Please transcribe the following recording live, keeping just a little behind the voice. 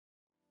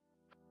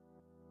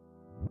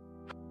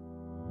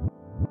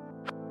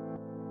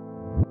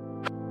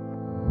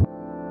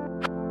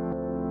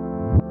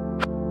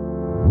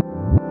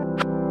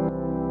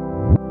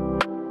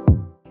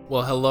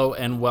Well, hello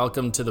and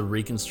welcome to the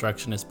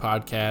Reconstructionist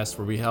Podcast,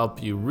 where we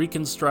help you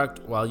reconstruct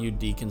while you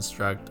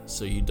deconstruct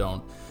so you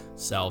don't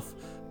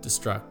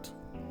self-destruct.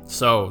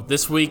 So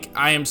this week,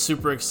 I am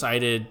super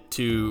excited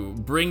to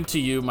bring to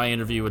you my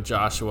interview with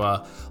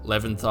Joshua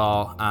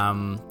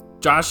Leventhal.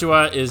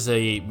 Joshua is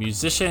a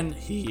musician,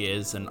 he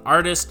is an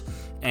artist,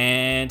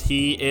 and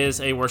he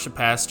is a worship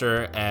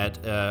pastor at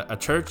a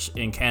church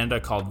in Canada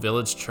called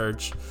Village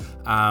Church.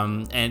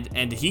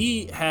 And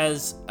he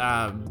has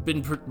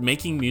been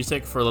making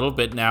music for a little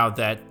bit now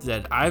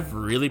that I've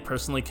really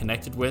personally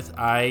connected with.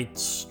 I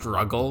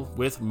struggle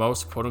with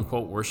most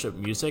quote-unquote worship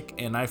music,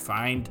 and I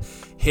find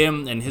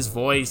him and his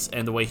voice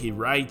and the way he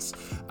writes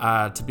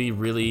to be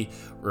really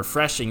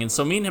refreshing. And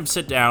so me and him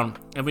sit down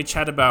and we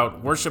chat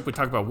about worship. We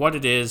talk about what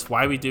it is,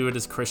 why we do it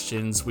as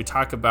Christians. We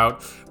talk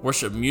about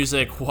worship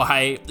music,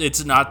 why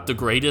it's not the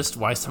greatest,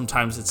 why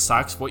sometimes it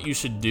sucks, what you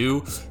should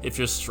do if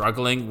you're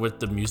struggling with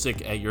the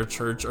music at your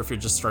church, or if you're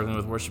just struggling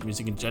with worship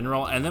music in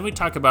general. And then we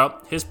talk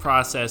about his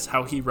process,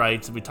 how he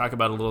writes, and we talk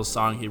about a little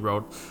song he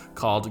wrote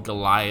called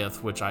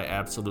Goliath, which I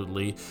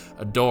absolutely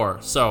adore.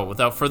 So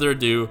without further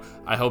ado,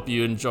 I hope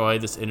you enjoy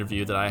this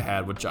interview that I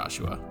had with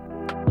Joshua.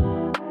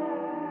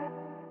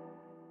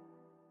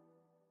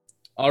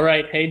 All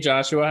right. Hey,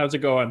 Joshua, how's it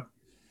going?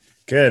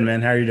 Good,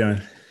 man. How are you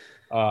doing?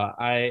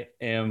 I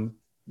am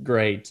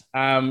great.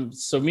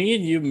 So me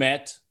and you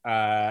met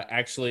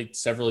actually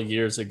several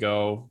years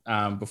ago,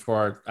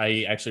 before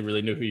I actually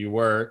really knew who you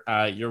were.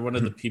 You're one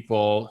of the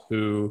people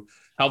who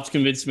helped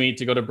convince me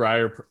to go to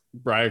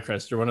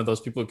Briarcrest. You're one of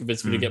those people who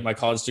convinced me to get my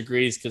college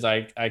degrees, because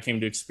I came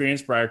to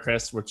experience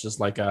Briarcrest, which is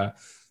like a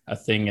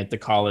thing at the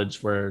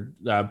college where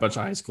a bunch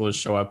of high schoolers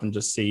show up and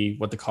just see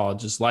what the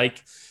college is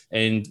like.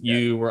 And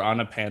you were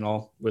on a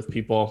panel with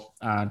people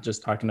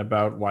just talking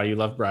about why you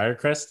love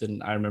Briarcrest.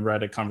 And I remember I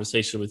had a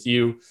conversation with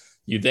you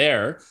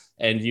there,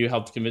 and you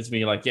helped convince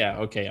me, like, yeah,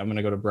 okay, I'm going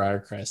to go to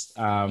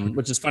Briarcrest,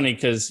 which is funny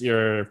because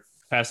your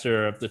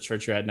pastor of the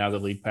church you're at now, the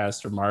lead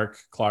pastor, Mark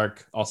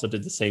Clark, also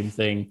did the same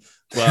thing.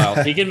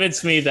 Well, he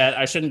convinced me that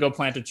I shouldn't go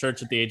plant a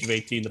church at the age of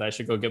 18, that I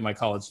should go get my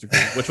college degree,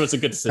 which was a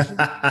good decision.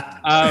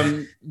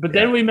 But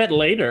then we met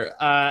later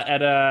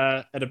at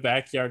a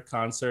backyard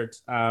concert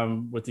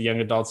with the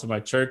young adults in my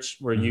church,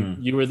 where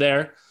you were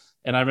there.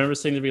 And I remember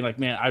saying to me, like,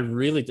 man, I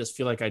really just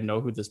feel like I know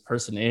who this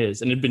person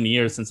is. And it'd been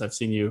years since I've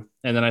seen you.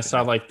 And then I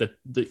saw like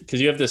because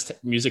you have this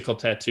musical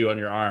tattoo on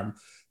your arm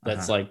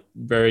that's like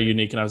very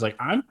unique. And I was like,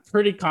 I'm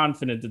pretty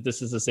confident that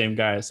this is the same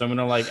guy. So I'm going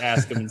to like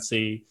ask him and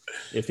see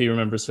if he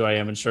remembers who I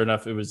am. And sure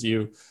enough, it was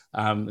you.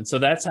 And so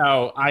that's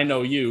how I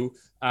know you.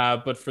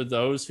 But for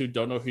those who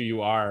don't know who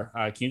you are,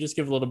 can you just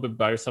give a little bit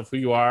about yourself, who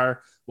you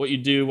are, what you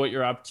do, what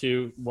you're up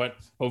to, what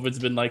COVID's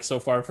been like so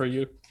far for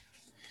you?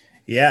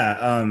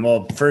 Yeah.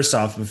 Well, first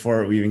off,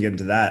 before we even get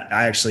into that,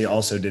 I actually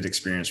also did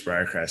experience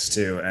Briarcrest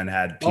too, and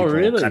had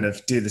people kind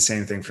of do the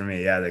same thing for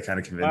me. Yeah, they kind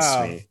of convinced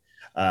me.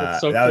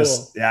 That's so that cool.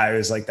 It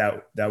was like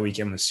that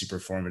weekend was super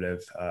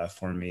formative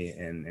for me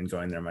in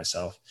going there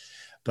myself.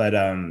 But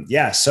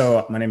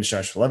so my name is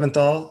Joshua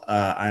Leventhal.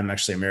 I'm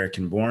actually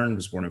American born,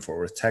 was born in Fort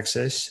Worth,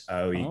 Texas.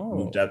 We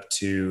moved up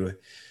to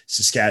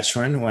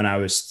Saskatchewan when I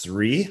was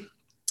 3.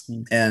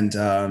 And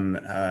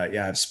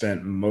I've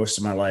spent most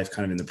of my life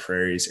kind of in the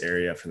prairies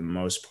area for the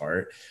most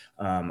part.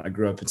 I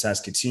grew up in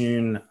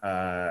Saskatoon.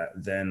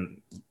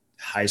 Then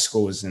high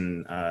school was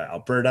in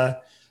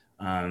Alberta.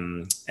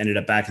 Ended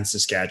up back in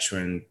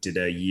Saskatchewan, did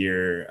a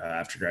year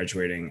after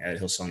graduating at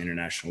Hillsong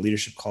International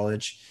Leadership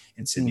College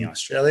in Sydney,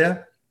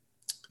 Australia.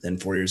 Then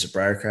 4 years at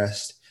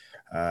Briarcrest.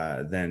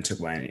 Then took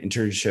my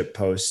internship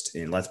post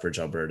in Lethbridge,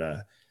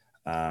 Alberta.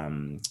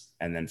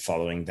 And then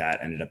following that,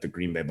 ended up at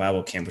Green Bay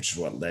Bible Camp, which is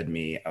what led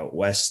me out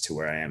west to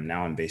where I am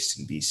now. I'm based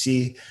in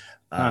BC.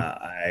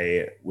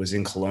 I was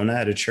in Kelowna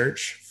at a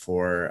church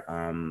for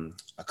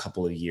a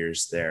couple of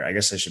years there. I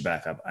guess I should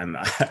back up. I'm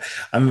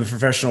a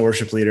professional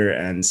worship leader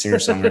and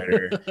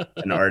singer-songwriter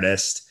and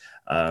artist.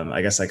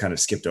 I guess I kind of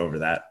skipped over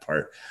that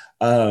part.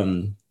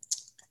 So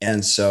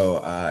in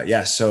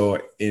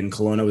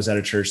Kelowna, was at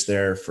a church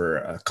there for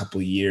a couple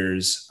of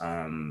years,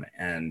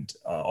 and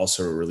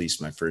also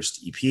released my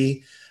first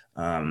EP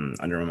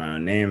under my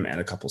own name, and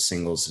a couple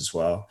singles as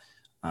well.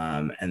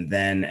 And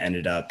then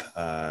ended up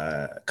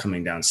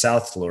coming down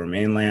south to Lower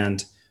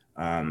Mainland,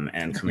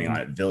 and coming on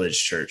at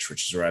Village Church,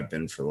 which is where I've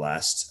been for the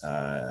last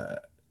a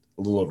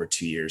little over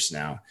 2 years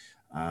now.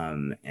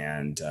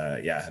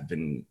 I've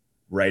been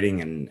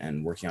writing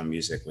and working on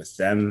music with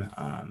them,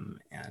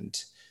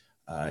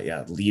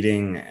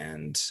 leading,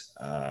 and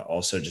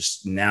also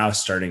just now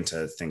starting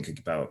to think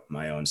about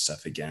my own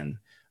stuff again,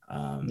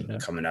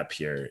 coming up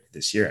here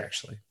this year,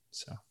 actually.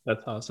 So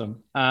that's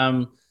awesome.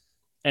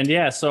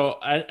 So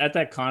at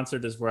that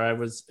concert is where I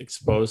was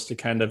exposed to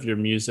kind of your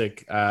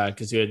music,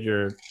 because you had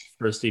your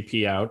first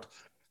EP out,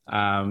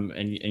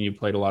 and you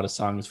played a lot of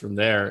songs from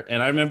there.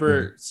 And I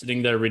remember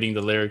sitting there reading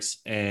the lyrics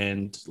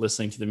and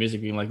listening to the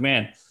music, being like,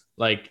 man,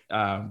 like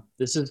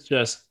this is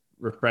just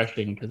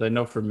refreshing. Because I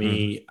know for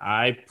me,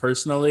 I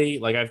personally,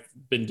 like, I've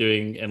been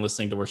doing and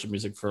listening to worship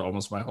music for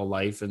almost my whole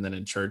life, and then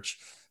in church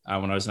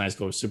when I was in high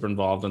school. I was super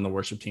involved in the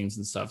worship teams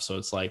and stuff. So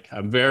it's like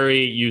I'm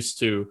very used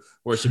to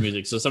worship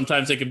music. So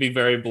sometimes it can be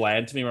very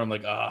bland to me where I'm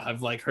like, oh,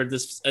 I've like heard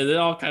this, and it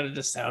all kind of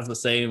just sounds the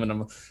same.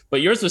 And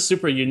but yours was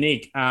super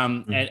unique.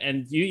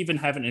 And you even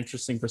have an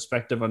interesting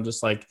perspective on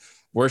just like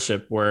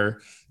worship where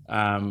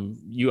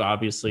you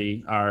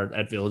obviously are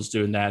at Village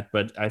doing that,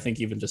 but I think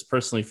even just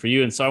personally for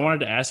you. And so I wanted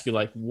to ask you,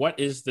 like, what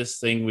is this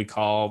thing we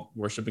call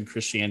worship in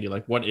Christianity?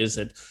 Like, what is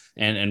it,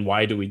 and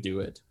why do we do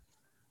it?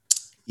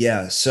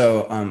 Yeah,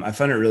 so I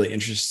found it really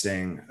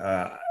interesting.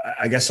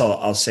 I guess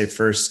I'll say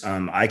first,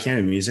 I came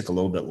to music a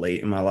little bit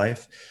late in my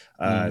life.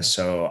 Mm.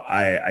 So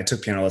I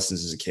took piano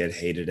lessons as a kid,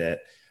 hated it,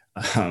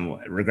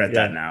 regret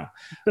that Yeah.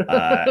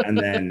 now. And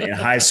then in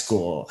high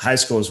school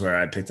is where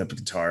I picked up a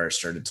guitar,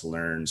 started to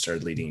learn,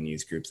 started leading a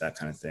youth group, that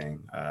kind of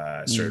thing.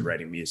 Started Mm.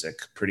 writing music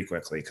pretty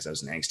quickly because I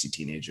was an angsty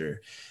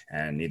teenager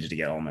and needed to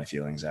get all my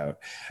feelings out.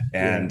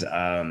 Yeah.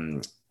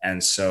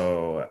 And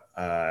so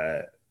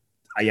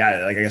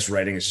yeah, like I guess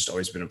writing has just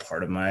always been a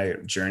part of my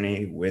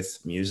journey with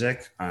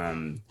music.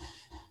 And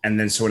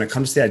then so when it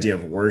comes to the idea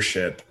of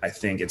worship, I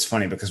think it's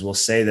funny because we'll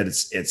say that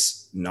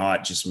it's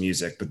not just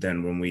music, but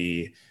then when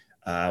we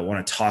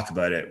want to talk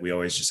about it, we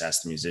always just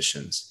ask the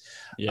musicians.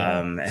 Yeah.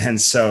 And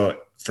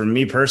so for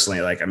me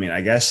personally, like, I mean,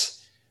 I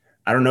guess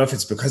I don't know if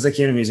it's because I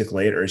came to music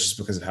late or it's just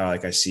because of how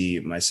like I see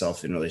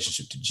myself in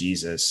relationship to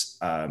Jesus.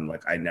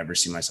 Like I never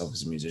see myself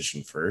as a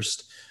musician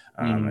first.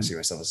 I Mm. see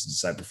myself as a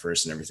disciple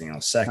first and everything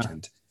else Huh.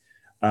 second.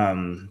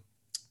 Um,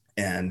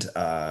 and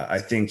I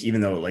think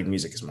even though like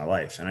music is my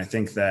life, and I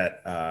think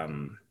that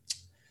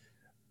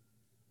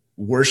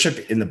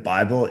worship in the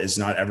Bible is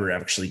not ever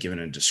actually given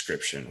a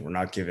description. We're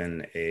not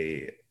given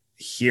a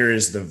here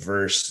is the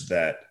verse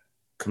that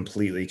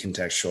completely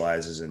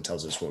contextualizes and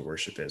tells us what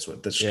worship is.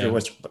 Yeah.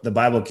 What the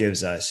Bible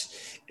gives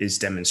us is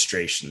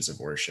demonstrations of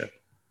worship.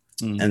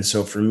 Mm. And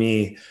so for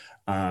me,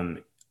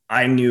 um,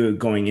 I knew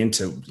going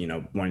into,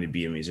 wanting to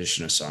be a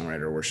musician, a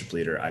songwriter, a worship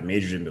leader, I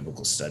majored in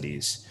biblical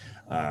studies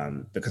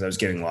because I was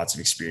getting lots of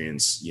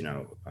experience,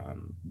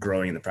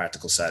 growing in the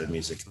practical side of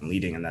music and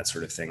leading and that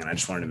sort of thing. And I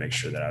just wanted to make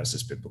sure that I was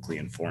as biblically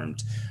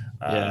informed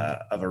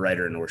Yeah. of a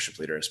writer and worship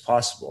leader as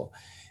possible.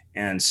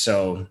 And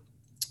so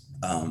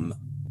um,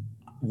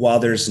 while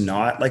there's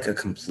not like a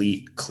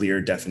complete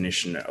clear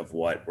definition of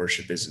what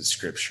worship is in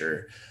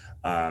scripture,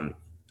 um,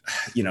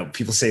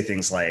 people say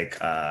things like,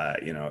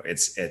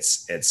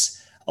 it's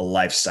a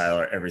lifestyle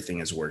or everything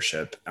is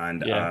worship.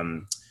 And Yeah.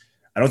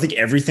 I don't think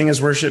everything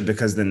is worship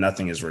because then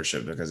nothing is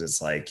worship because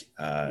it's like,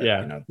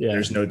 Yeah. Yeah.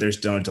 there's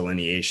no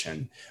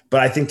delineation.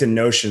 But I think the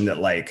notion that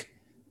like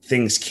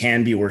things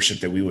can be worship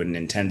that we wouldn't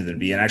intend them to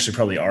be, and actually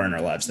probably are in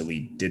our lives that we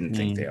didn't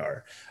think they Mm.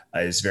 are,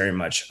 is very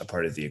much a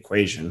part of the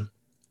equation.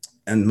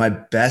 And my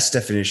best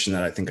definition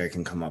that I think I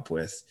can come up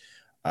with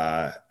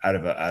out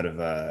of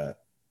a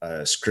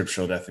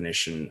scriptural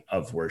definition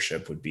of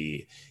worship would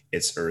be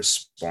it's a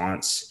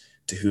response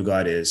to who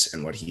God is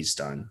and what He's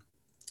done,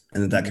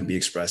 and that can Mm. be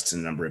expressed in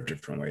a number of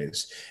different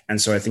ways. And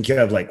so I think you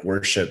have like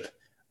worship.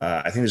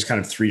 I think there's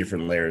kind of three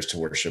different layers to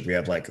worship. We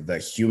have like the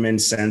human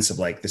sense of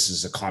like this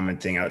is a common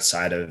thing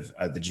outside of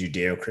the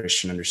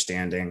Judeo-Christian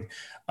understanding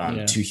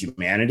Yeah. to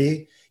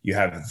humanity. You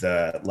have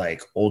the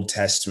like Old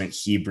Testament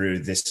Hebrew,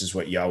 this is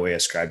what Yahweh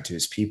ascribed to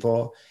his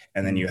people.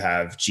 And then Mm. you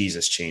have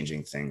Jesus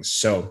changing things.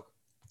 So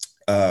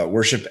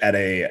worship at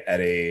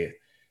a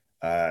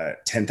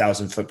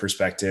 10,000 foot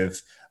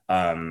perspective,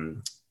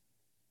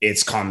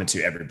 it's common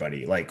to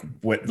everybody. Like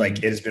Mm.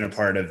 it has been a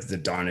part of the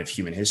dawn of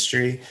human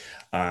history.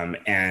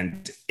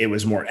 And it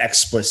was more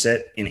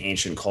explicit in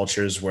ancient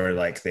cultures where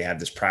like they had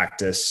this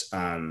practice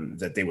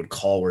that they would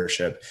call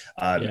worship.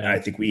 Yeah. I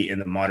think we in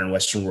the modern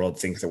Western world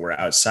think that we're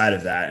outside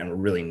of that and we're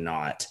really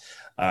not.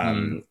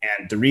 Mm.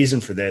 And the reason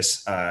for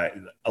this, a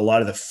lot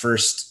of the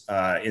first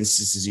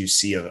instances you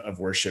see of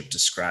worship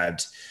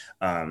described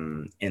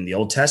in the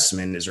Old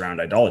Testament is around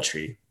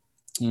idolatry.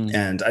 Mm.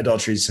 And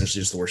idolatry is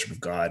essentially just the worship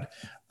of God,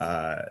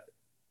 uh,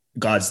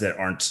 gods that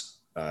aren't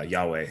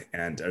Yahweh.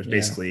 And Yeah.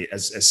 basically,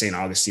 as St.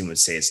 Augustine would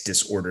say, it's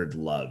disordered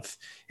love.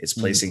 It's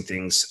Mm. placing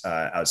things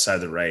outside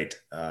the right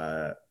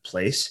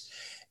place.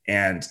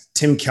 And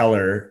Tim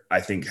Keller, I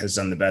think, has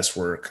done the best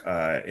work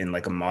in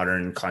like a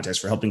modern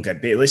context for helping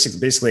get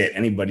basically at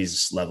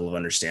anybody's level of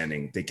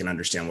understanding, they can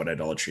understand what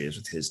idolatry is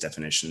with his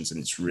definitions, and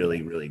it's Yeah.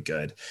 really, really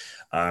good.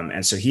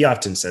 And so he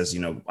often says,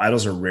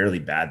 idols are rarely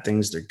bad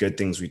things; they're good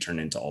things we turn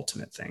into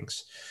ultimate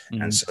things.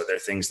 And Mm. so they're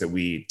things that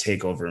we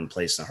take over and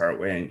place in the heart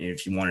way. And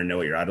if you want to know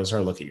what your idols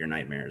are, look at your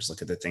nightmares.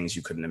 Look at the things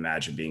you couldn't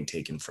imagine being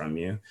taken from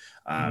you,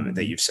 that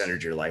Mm. you've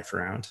centered your life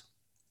around.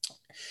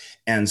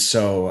 And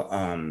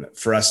so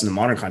for us in the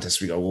modern context,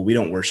 we go, well, we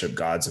don't worship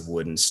gods of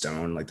wood and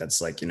stone. Like that's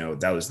like,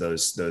 that was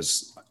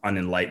those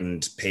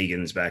unenlightened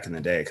pagans back in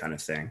the day kind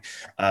of thing.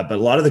 But a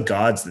lot of the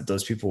gods that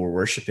those people were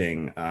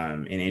worshiping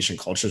in ancient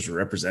cultures were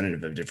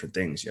representative of different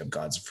things. You have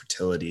gods of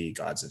fertility,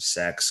 gods of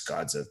sex,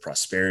 gods of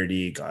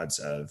prosperity, gods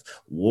of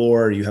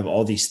war. You have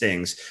all these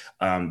things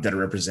that are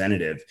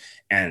representative.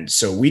 And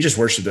so we just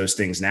worship those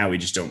things now. We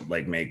just don't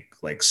like make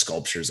like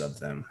sculptures of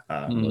them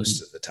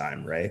most Mm, of the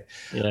time, right?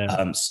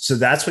 yeah. So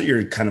that's what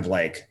you're kind of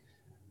like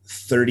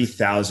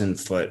 30,000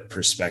 foot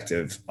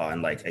perspective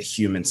on like a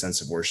human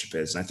sense of worship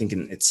is. And I think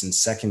it's in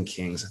Second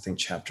Kings, I think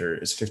chapter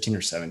is 15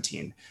 or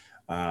 17.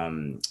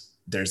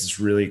 There's this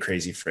really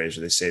crazy phrase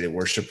where they say they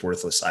worship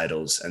worthless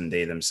idols and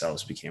they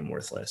themselves became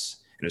worthless.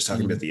 And it's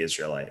talking about Mm, the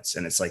Israelites.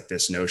 And it's like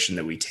this notion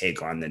that we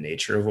take on the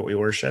nature of what we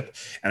worship.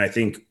 And I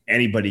think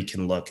anybody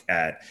can look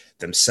at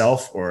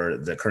themselves or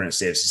the current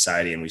state of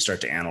society and we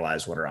start to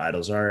analyze what our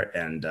idols are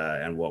and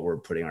what we're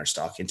putting our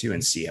stock into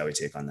and see how we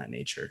take on that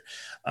nature.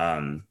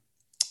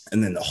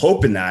 And then the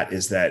hope in that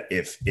is that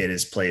if it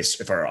is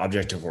placed, if our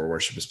object of our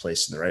worship is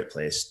placed in the right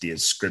place, the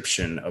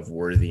inscription of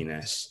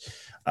worthiness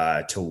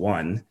to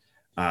one,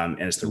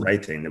 and it's the mm,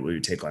 right thing, that we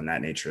would take on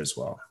that nature as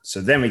well.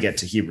 So then we get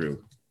to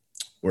Hebrew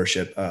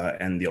worship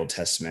and the Old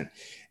Testament.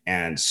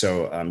 And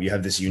so you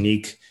have this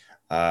unique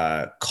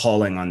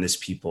calling on this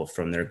people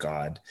from their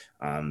God,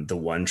 the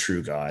one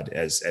true God,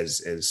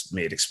 as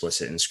made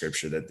explicit in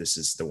Scripture, that this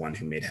is the one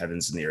who made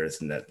heavens and the earth,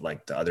 and that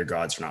like the other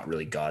gods are not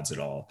really gods at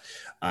all.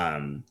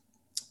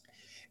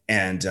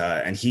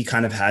 And he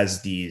kind of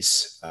has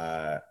these.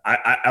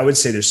 I would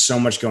say there's so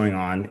much going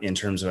on in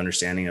terms of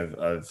understanding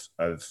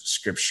of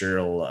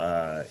scriptural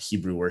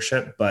Hebrew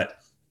worship, but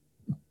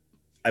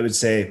I would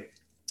say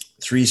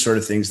three sort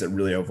of things that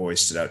really have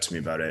always stood out to me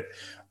about it.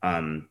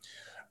 Um,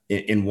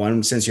 in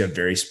one sense, you have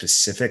very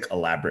specific,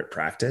 elaborate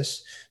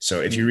practice.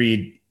 So if you mm,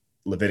 read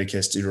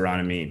Leviticus,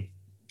 Deuteronomy,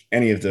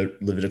 any of the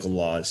Levitical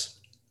laws,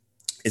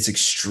 it's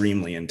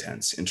extremely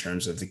intense in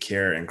terms of the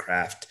care and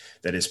craft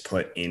that is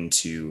put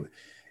into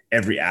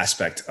every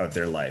aspect of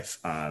their life.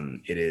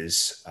 It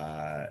is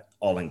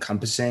all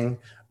encompassing.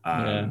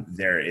 yeah.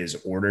 There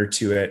is order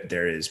to it.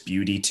 There is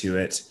beauty to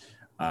it.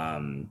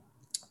 Um,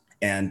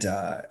 and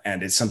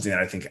it's something that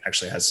I think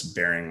actually has some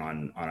bearing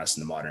on us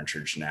in the modern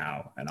church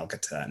now. And I'll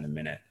get to that in a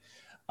minute.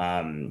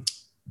 Um,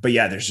 but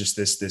yeah, there's just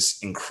this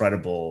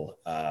incredible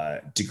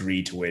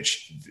degree to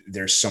which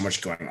there's so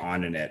much going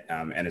on in it,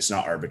 and it's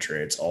not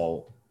arbitrary. It's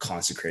all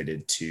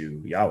consecrated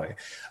to Yahweh.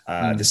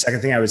 The Mm,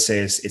 second thing I would say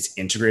is it's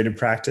integrated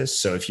practice.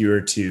 So if you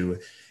were to,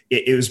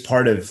 it was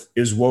part of, it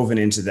was woven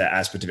into the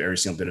aspect of every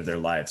single bit of their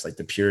lives, like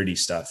the purity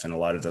stuff, and a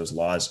lot of those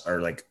laws are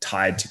like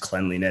tied to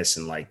cleanliness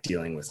and like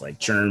dealing with like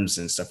germs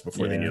and stuff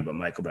before they knew yeah. about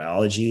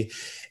microbiology.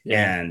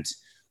 Yeah. And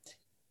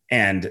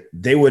and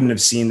they wouldn't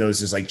have seen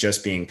those as like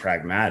just being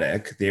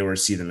pragmatic. They were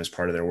see them as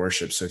part of their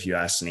worship. So if you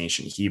asked an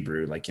ancient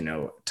Hebrew, like,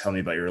 tell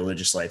me about your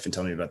religious life and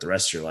tell me about the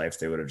rest of your life,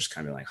 they would have just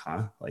kind of been like,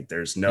 huh? Like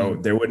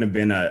Mm, there wouldn't have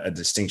been a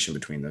distinction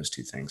between those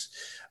two things.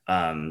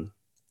 Um,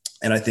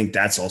 and I think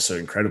that's also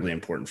incredibly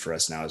important for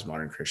us now as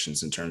modern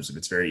Christians, in terms of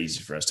it's very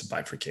easy for us to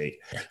bifurcate,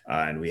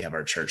 and we have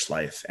our church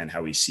life and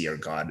how we see our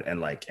God,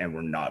 and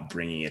we're not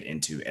bringing it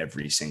into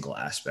every single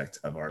aspect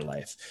of our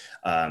life.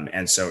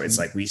 And so it's mm,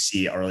 like we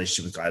see our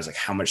relationship with God as like,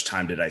 how much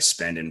time did I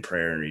spend in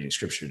prayer and reading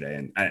scripture today?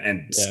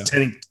 And yeah.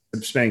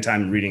 spending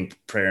time reading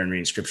prayer and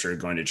reading scripture,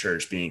 going to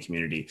church, being in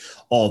community,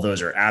 all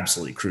those are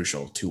absolutely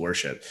crucial to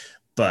worship.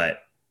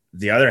 But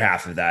the other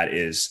half of that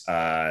is,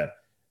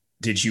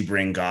 did you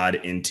bring God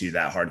into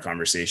that hard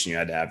conversation you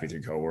had to have with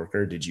your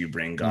coworker? Did you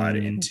bring God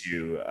Mm,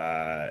 into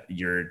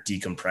your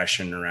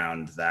decompression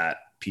around that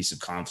piece of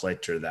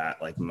conflict or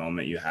that like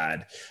moment you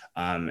had?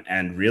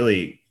 And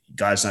really,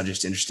 God's not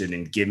just interested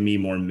in give me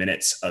more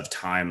minutes of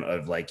time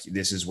of like,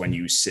 this is when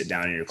you sit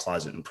down in your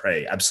closet and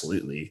pray.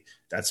 Absolutely.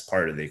 That's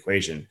part of the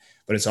equation.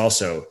 But it's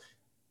also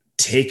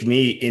take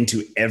me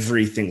into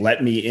everything.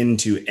 Let me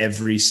into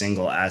every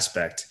single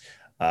aspect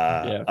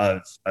yeah.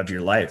 of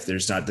your life.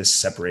 There's not this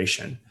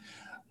separation.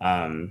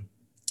 Um,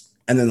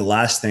 and then the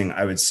last thing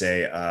I would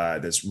say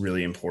that's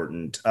really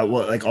important,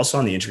 well, like also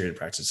on the integrated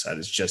practice side,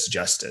 is just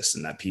justice,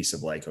 and that piece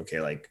of like, okay,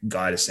 like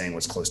God is saying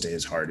what's close to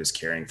his heart is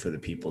caring for the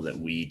people that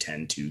we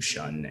tend to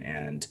shun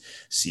and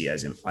see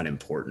as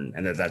unimportant,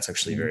 and that's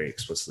actually Mm, very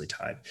explicitly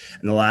tied.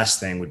 And the last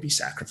thing would be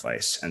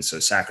sacrifice. And so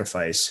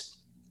sacrifice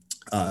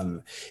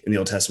in the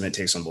Old Testament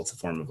takes on both the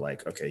form of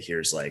like, okay,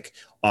 here's like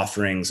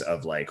offerings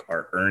of like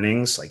our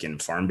earnings, like in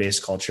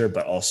farm-based culture,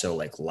 but also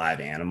like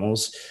live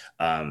animals.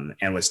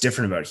 And what's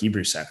different about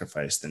Hebrew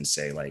sacrifice than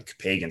say like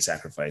pagan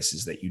sacrifice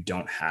is that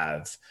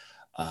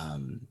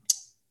um,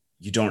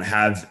 you don't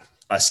have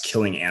us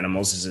killing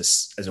animals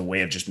as a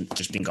way of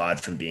just being God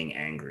from being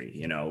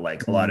angry.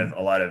 Like mm,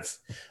 a lot of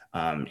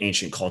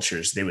ancient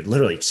cultures, they would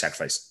literally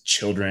sacrifice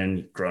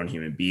children, grown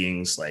human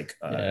beings,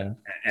 yeah.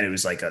 and it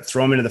was like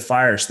throw them into the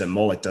fire so that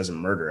Moloch doesn't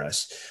murder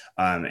us.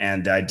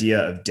 And the idea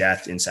of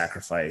death in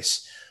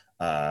sacrifice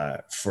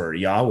for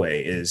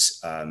Yahweh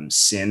is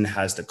sin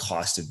has the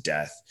cost of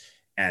death,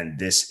 and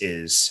this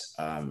is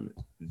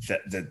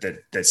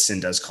that sin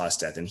does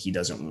cost death, and He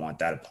doesn't want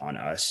that upon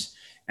us.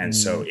 And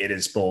so Mm, it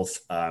is both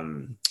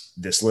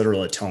this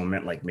literal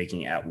atonement, like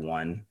making at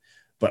one,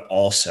 but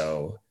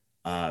also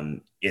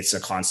it's a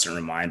constant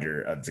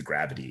reminder of the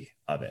gravity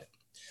of it.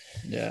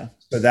 Yeah.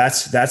 So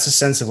that's a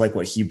sense of like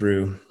what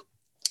Hebrew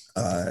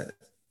uh,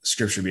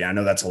 scripture be. I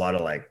know that's a lot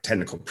of like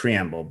technical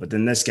preamble, but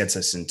then this gets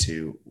us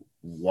into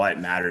what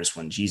matters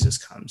when Jesus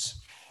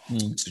comes.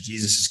 Mm. So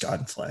Jesus is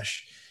God in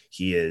flesh.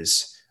 He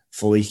is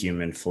fully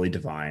human, fully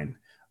divine.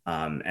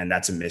 And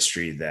that's a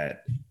mystery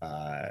that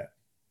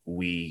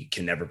we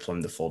can never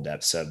plumb the full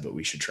depths of, but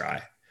we should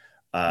try.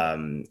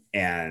 And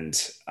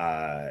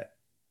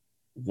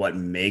what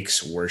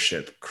makes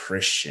worship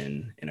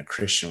Christian in a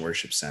Christian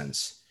worship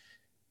sense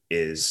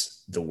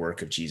is the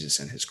work of Jesus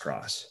and his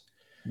cross.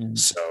 Mm.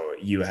 So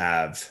you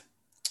have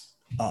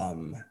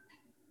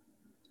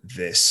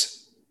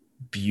this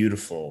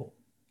beautiful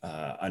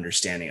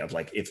understanding of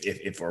like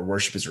if our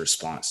worship is a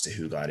response to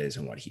who God is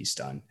and what he's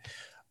done,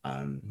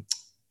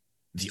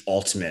 the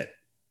ultimate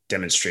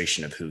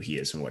demonstration of who he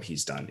is and what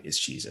he's done is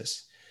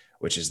Jesus,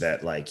 which is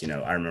that, like,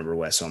 I remember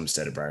Wes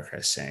Olmsted of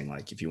Briarcrest saying,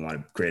 like, if you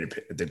want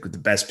the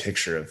best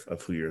picture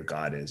of who your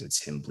God is,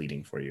 it's him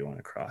bleeding for you on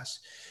a cross.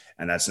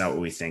 And that's not what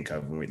we think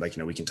of when we, like,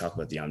 we can talk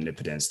about the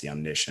omnipotence, the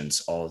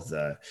omniscience, all of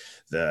the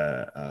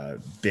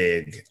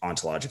big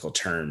ontological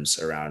terms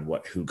around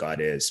who God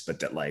is,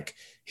 but that, like,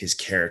 his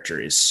character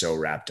is so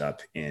wrapped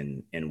up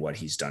in what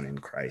he's done in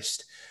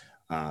Christ.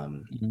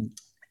 Mm-hmm.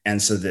 And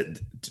so that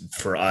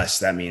for us,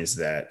 that means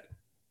that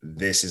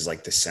this is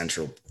like the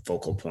central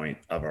focal point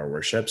of our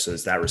worship. So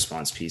it's that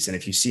response piece. And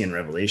if you see in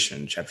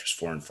Revelation chapters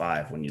 4 and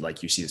 5, when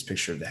you see this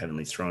picture of the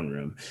heavenly throne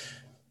room,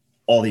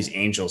 all these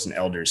angels and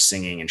elders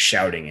singing and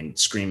shouting and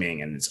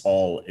screaming, and it's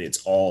all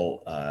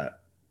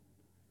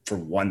for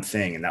one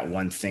thing, and that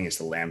one thing is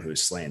the Lamb who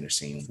is slain. They're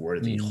singing,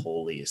 "Worthy, Mm.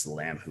 holy is the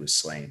Lamb who is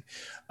slain."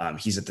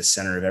 He's at the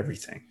center of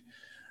everything.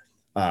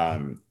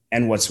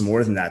 And what's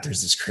more than that,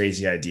 there's this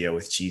crazy idea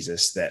with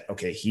Jesus that,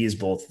 okay, he is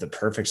both the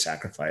perfect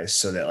sacrifice,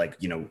 so that, like,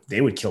 they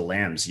would kill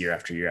lambs year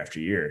after year after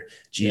year.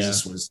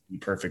 Jesus was the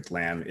perfect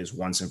lamb, is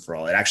once and for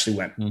all. It actually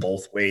went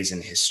both ways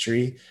in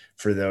history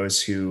for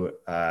those who,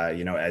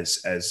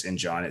 as in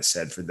John it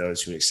said, for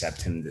those who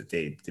accept him, that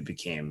they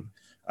became,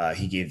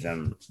 he gave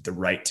them the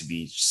right to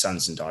be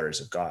sons and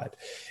daughters of God.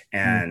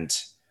 And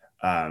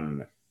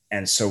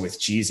so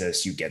with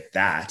Jesus, you get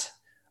that.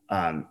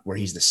 Where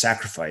he's the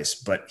sacrifice,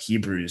 but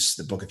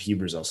the book of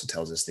Hebrews also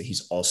tells us that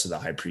he's also the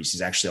high priest.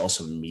 He's actually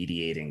also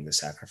mediating the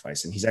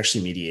sacrifice, and he's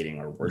actually mediating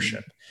our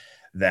worship.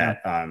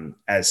 That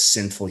as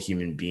sinful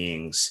human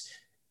beings,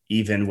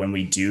 even when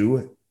we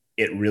do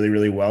it really,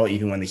 really well,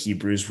 even when the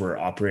Hebrews were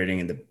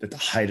operating at the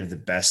height of the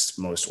best,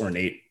 most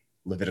ornate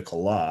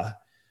Levitical law,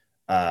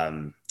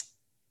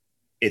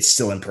 it's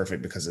still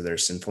imperfect because of their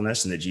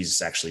sinfulness, and that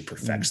Jesus actually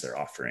perfects their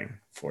offering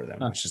for them,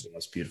 which is the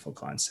most beautiful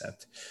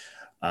concept.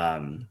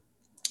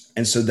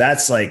 And so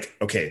that's like,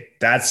 okay,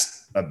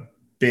 that's a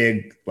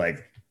big,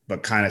 like,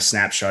 but kind of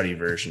snapshotty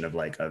version of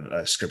like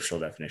a scriptural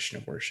definition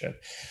of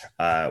worship.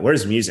 Where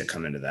does music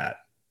come into that?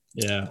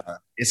 Yeah.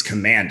 It's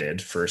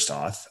commanded, first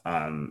off.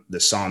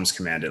 The Psalms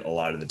command it a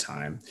lot of the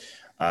time.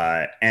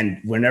 And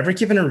we're never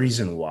given a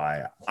reason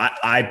why.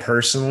 I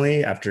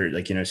personally, after,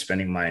 like,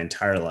 spending my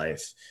entire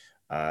life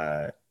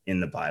in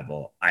the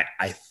Bible,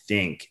 I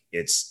think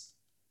it's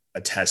a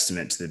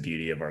testament to the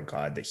beauty of our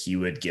God that he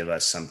would give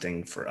us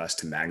something for us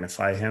to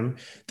magnify him.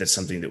 That's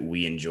something that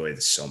we enjoy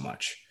so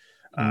much.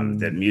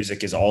 That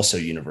music is also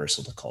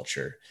universal to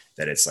culture,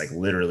 that it's like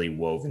literally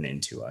woven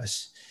into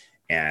us.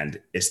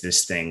 And it's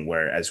this thing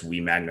where, as we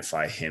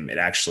magnify him, it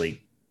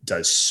actually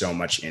does so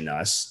much in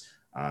us,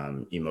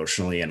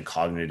 emotionally and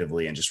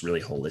cognitively and just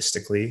really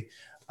holistically,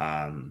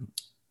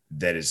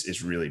 that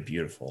is really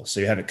beautiful.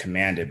 So you have it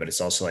commanded, but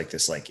it's also like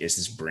this, like, is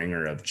this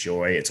bringer of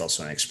joy. It's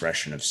also an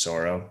expression of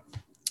sorrow.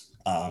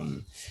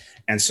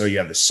 And so you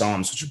have the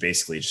Psalms, which are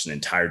basically just an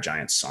entire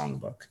giant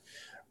songbook.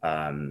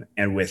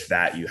 And with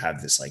that, you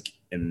have this like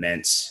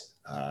immense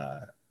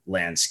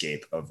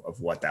landscape of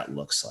what that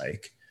looks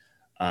like.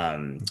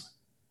 And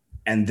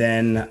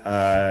then,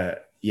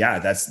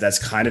 that's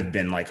kind of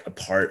been like a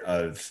part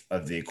of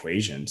the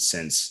equation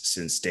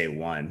since day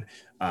one.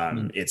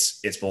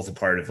 It's both a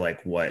part of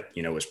like what,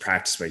 was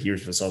practiced by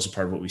Hebrews, but it's also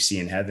part of what we see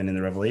in heaven in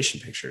the Revelation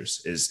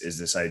pictures is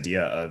this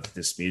idea of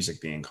this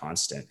music being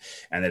constant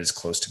and that it's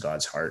close to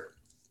God's heart.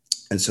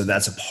 And so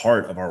that's a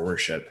part of our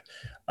worship.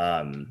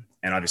 And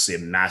obviously a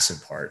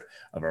massive part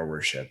of our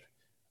worship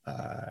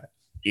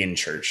in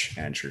church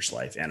and church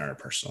life and our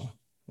personal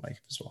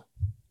life as well.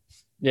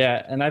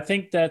 Yeah. And I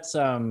think that's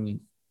something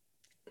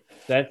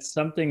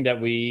that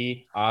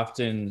we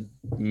often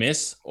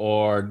miss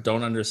or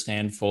don't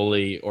understand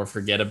fully or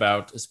forget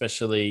about,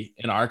 especially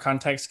in our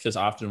context, because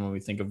often when we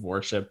think of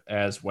worship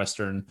as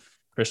Western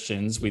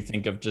Christians, we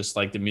think of just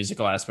like the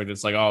musical aspect.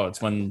 It's like, oh,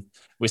 it's when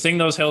we sing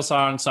those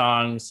Hillsong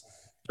songs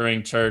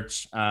during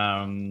church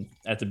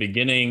at the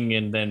beginning,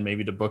 and then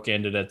maybe the book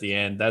ended at the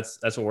end. That's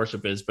what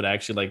worship is. But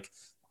actually, like,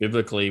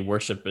 biblically,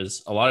 worship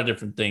is a lot of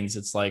different things.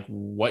 It's like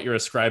what you're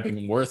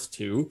ascribing worth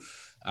to.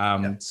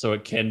 So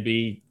it can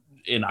be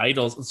in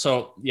idols.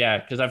 So yeah,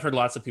 because I've heard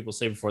lots of people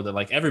say before that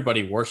like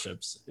everybody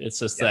worships. It's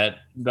just Yeah,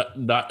 that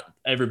not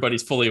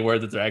everybody's fully aware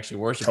that they're actually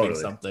worshiping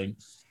totally. something.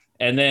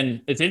 And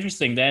then it's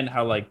interesting then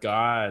how like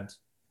God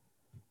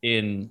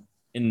in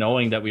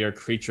knowing that we are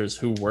creatures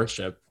who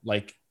worship,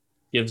 like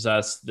gives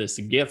us this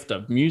gift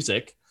of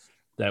music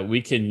that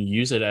we can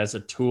use it as a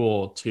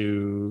tool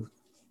to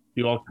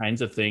do all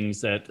kinds of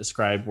things that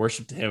ascribe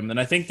worship to him. And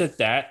I think that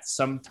that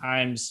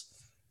sometimes,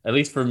 at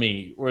least for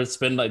me, where it's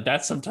been like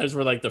that's sometimes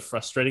where like the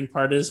frustrating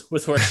part is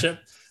with worship.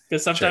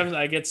 Because Sure. sometimes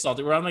I get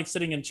salty where I'm like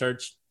sitting in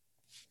church,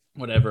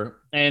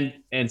 whatever. And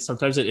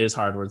sometimes it is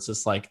hard where it's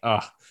just like, oh,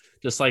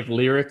 just like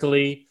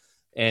lyrically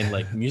and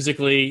like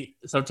musically,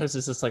 sometimes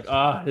it's just like,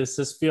 oh, this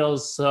just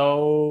feels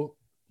so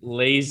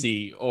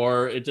lazy,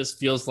 or it just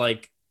feels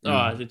like, oh,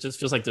 Mm, it just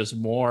feels like there's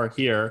more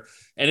here.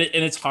 And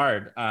it's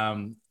hard.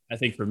 I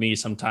think for me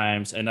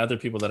sometimes and other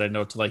people that I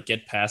know to like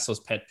get past those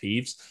pet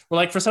peeves. Well,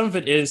 like for some of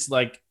it is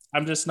like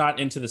I'm just not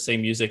into the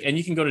same music. And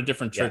you can go to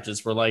different yeah.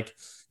 churches where like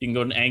you can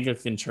go to an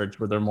Anglican church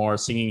where they're more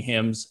singing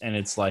hymns and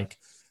it's like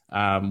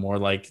more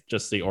like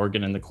just the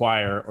organ and the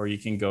choir, or you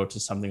can go to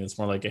something that's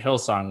more like a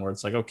Hillsong where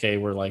it's like, okay,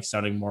 we're like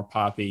sounding more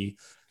poppy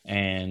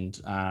and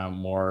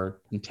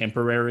more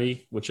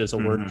contemporary, which is a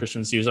word Hmm.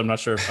 Christians use. I'm not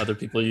sure if other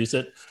people use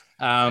it.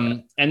 Yeah.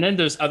 And then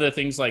there's other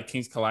things like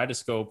King's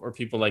Kaleidoscope or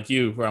people like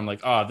you where I'm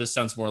like, oh, this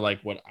sounds more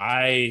like what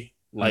I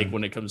like Mm,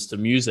 when it comes to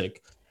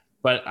music.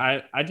 But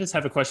I just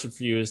have a question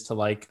for you as to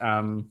like,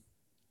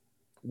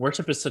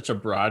 worship is such a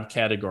broad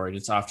category.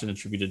 It's often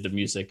attributed to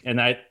music. And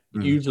that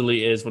mm,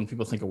 usually is when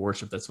people think of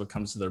worship, that's what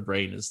comes to their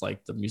brain is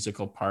like the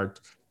musical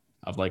part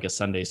of like a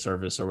Sunday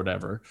service or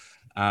whatever.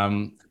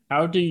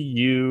 How do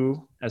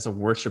you, as a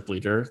worship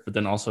leader, but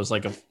then also as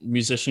like a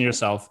musician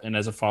yourself and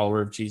as a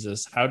follower of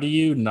Jesus, how do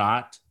you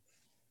not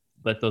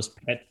let those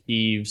pet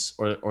peeves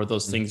or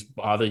those mm. things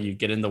bother you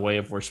get in the way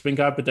of worshiping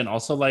God? But then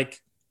also like,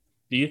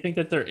 do you think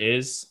that there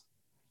is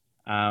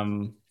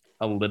um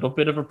a little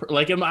bit of a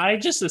like am I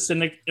just a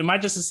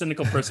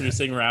cynical person who's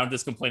sitting around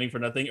just complaining for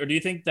nothing, or do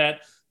you think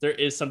that there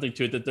is something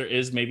to it, that there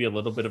is maybe a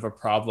little bit of a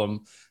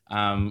problem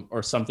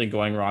or something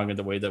going wrong in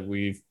the way that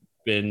we've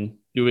been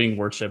doing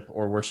worship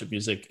or worship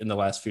music in the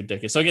last few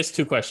decades? So I guess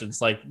two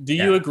questions, like, do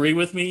you Yeah. agree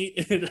with me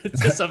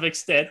to some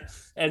extent,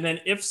 and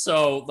then if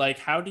so, like,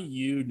 how do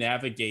you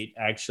navigate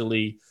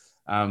actually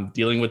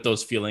dealing with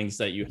those feelings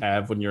that you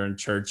have when you're in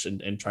church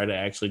and try to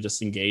actually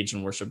just engage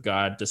and worship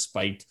God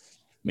despite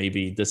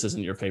maybe this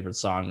isn't your favorite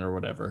song or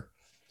whatever.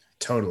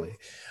 Totally.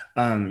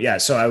 Yeah.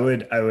 So I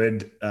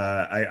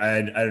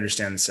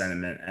understand the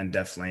sentiment and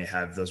definitely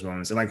have those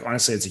moments. And like,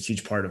 honestly, it's a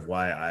huge part of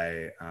why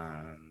I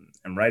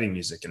am writing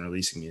music and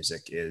releasing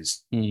music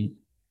is, Mm,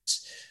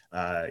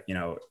 you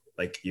know,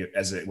 like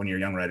when you're a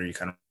young writer, you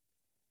kind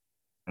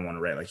of want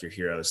to write like your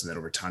heroes. And then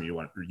over time you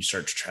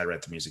start to try to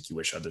write the music you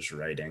wish others were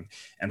writing.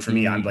 And for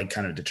me, I'm mm, like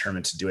kind of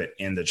determined to do it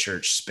in the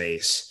church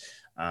space.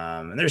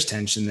 And there's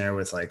tension there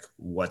with like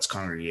what's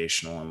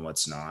congregational and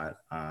what's not.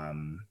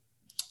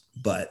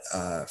 But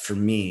for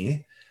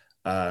me,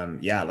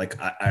 yeah, like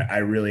I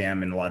really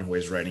am in a lot of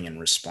ways writing in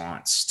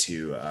response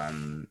to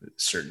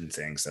certain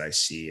things that I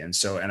see. And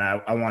so, and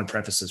I want to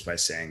preface this by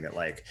saying that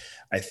like,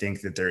 I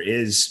think that there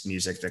is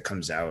music that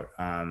comes out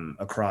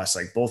across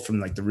like both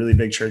from like the really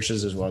big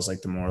churches as well as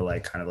like the more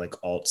like kind of like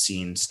alt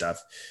scene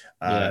stuff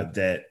yeah.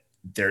 that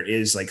there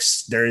is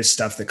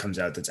stuff that comes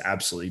out that's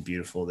absolutely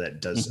beautiful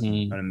that does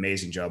Hmm. an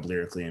amazing job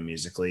lyrically and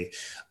musically.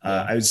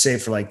 Yeah. I would say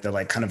for like the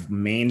like kind of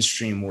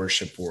mainstream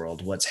worship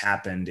world, what's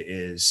happened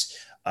is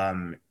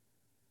um,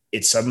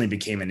 it suddenly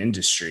became an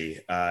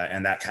industry,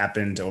 and that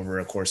happened over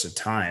a course of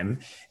time.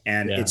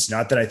 And Yeah. it's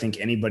not that I think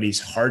anybody's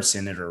hearts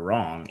in it are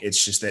wrong.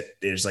 It's just that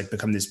there's like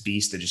become this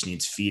beast that just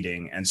needs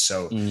feeding, and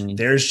so Mm,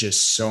 there's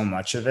just so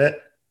much of it,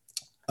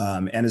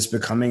 and it's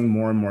becoming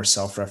more and more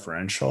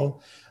self-referential.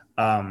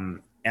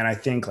 And I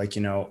think like,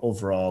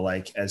 overall,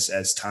 like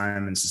as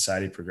time and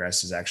society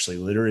progresses, actually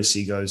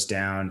literacy goes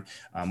down.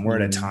 We're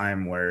at a mm,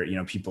 time where,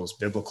 people's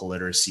biblical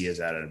literacy is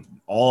at an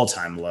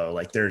all-time low.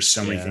 Like there's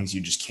so many yeah. things you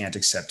just can't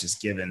accept as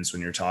givens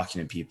when you're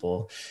talking to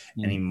people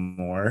Mm,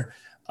 anymore.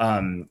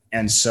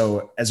 And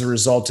so as a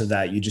result of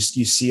that, you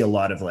see a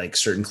lot of like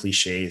certain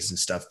cliches and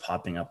stuff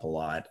popping up a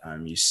lot.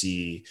 You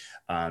see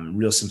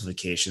real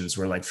simplifications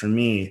where like for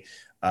me,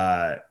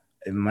 uh,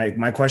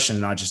 my question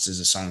not just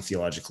is a song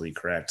theologically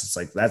correct. It's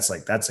like that's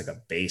like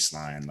a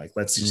baseline. Like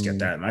let's just get mm,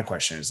 that. My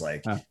question is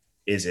like, huh,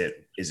 is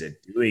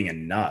it doing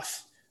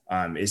enough?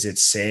 Is it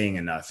saying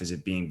enough? Is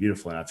it being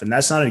beautiful enough? And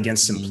that's not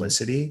against mm,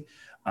 simplicity.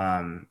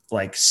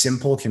 Like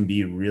simple can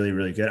be really,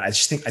 really good. I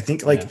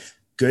think like yeah.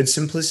 good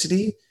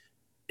simplicity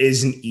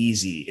isn't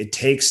easy. It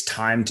takes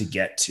time to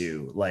get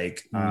to.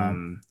 Like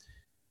Mm,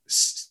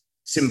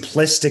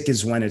 simplistic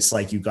is when it's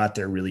like you got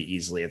there really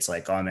easily. It's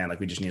like, oh man, like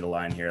we just need a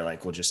line here.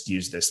 Like we'll just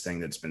use this thing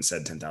that's been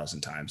said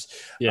 10,000 times.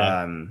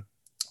 yeah. Um,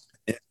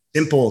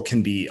 simple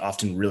can be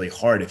often really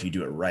hard if you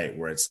do it right,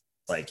 where it's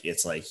like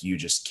it's like you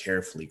just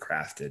carefully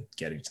crafted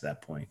getting to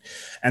that point.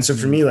 And so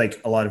for Mm. me,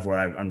 like a lot of what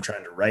I'm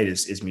trying to write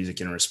is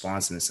music in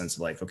response, in the sense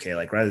of like, okay,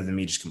 like rather than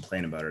me just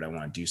complain about it, I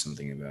want to do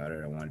something about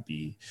it. I want to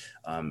be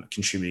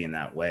contributing in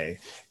that way.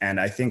 And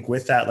I think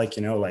with that, like,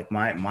 you know, like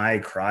my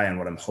cry and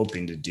what I'm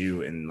hoping to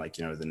do in, like,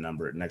 you know,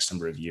 the next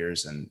number of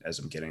years, and as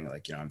I'm getting,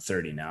 like, you know, I'm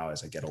 30 now,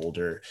 as I get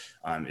older,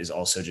 is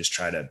also just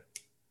try to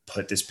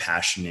put this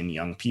passion in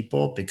young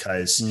people,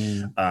 because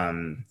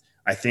Mm.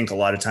 I think a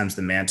lot of times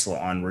the mantle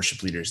on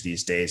worship leaders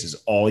these days is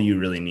all you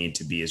really need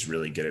to be is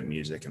really good at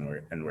music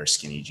and wear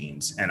skinny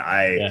jeans. And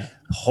I Yeah.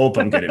 hope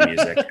I'm good at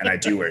music, and I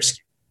do wear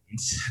skinny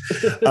jeans.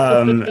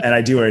 And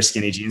I do wear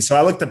skinny jeans. So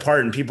I look the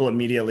part, and people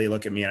immediately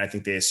look at me, and I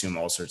think they assume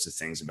all sorts of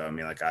things about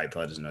me. Like, he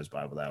probably doesn't know his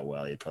Bible that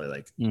well. He'd probably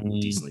like Mm.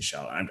 decently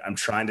shallow. I'm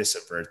trying to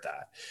subvert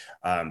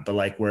that. But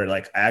like, where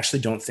like, I actually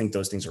don't think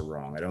those things are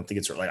wrong. I don't think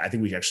it's like, I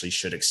think we actually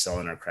should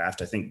excel in our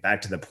craft. I think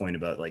back to the point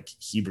about like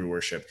Hebrew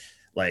worship,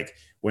 like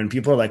when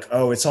people are like,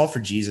 oh, it's all for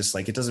Jesus,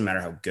 like it doesn't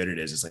matter how good it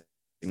is. It's like,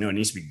 no, it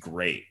needs to be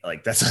great.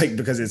 Like that's like,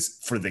 because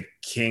it's for the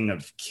King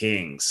of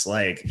Kings.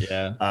 Like,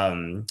 Yeah.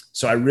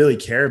 so I really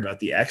care about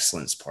the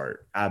excellence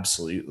part.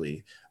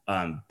 Absolutely.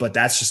 But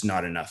that's just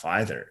not enough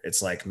either.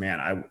 It's like,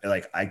 man,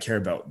 I care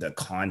about the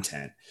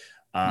content.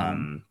 Mm.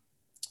 Um,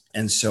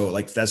 and so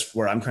like that's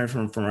where I'm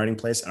coming from writing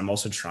place. And I'm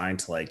also trying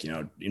to, like, you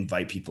know,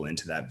 invite people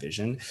into that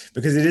vision,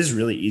 because it is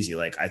really easy.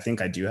 Like, I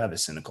think I do have a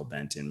cynical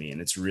bent in me, and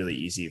it's really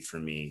easy for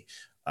me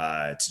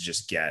to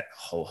just get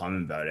ho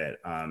hum about it.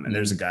 And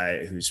there's a Mm.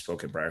 guy who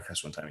spoke at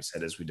Briarcrest one time. He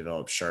said, as we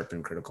develop sharp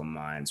and critical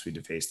minds, we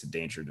deface the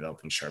danger of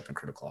developing sharp and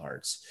critical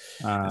hearts.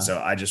 And Uh, so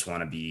I just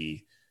want to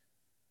be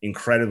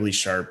incredibly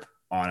sharp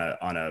on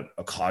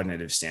a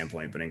cognitive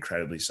standpoint, but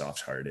incredibly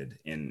soft-hearted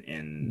in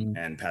mm.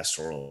 and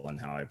pastoral on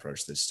how I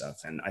approach this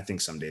stuff. And I think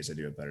some days I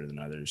do it better than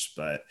others.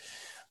 But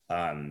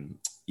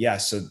yeah,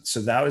 so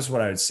that was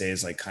what I would say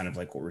is like kind of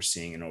like what we're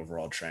seeing in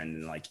overall trend.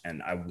 And like,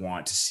 and I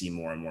want to see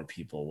more and more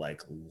people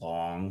like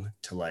long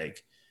to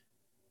like,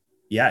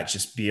 yeah,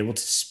 just be able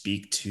to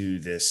speak to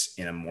this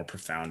in a more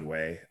profound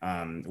way,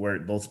 where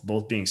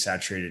both being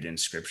saturated in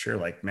scripture.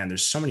 Like, man,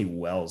 there's so many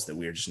wells that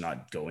we are just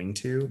not going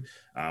to.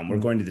 We're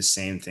Mm. going to the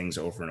same things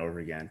over and over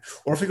again.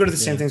 Or if we go to the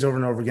same Yeah. things over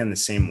and over again the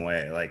same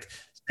way, like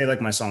say like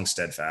my song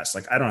Steadfast,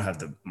 like I don't have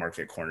the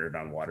market cornered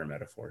on water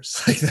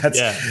metaphors. Like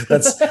Yeah.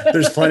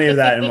 there's plenty of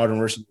that in modern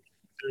worship.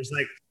 There's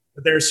like,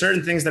 but there are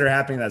certain things that are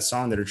happening in that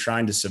song that are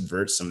trying to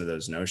subvert some of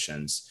those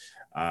notions.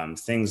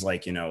 Things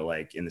like, you know,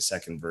 like in the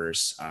second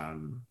verse,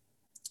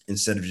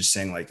 instead of just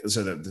saying like,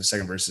 so the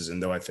second verse is,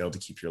 and though I failed to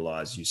keep your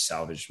laws, you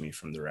salvaged me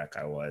from the wreck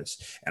I was.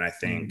 And I Mm.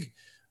 think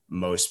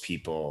most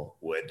people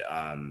would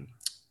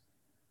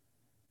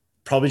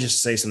probably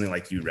just say something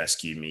like, you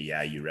rescued me.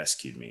 Yeah, you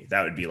rescued me.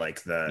 That would be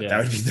like that Yeah.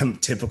 would be the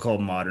typical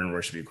modern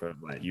worship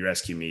equivalent. You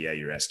rescued me. Yeah,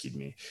 you rescued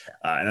me.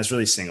 And that's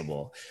really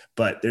singable.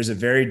 But there's a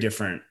very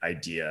different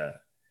idea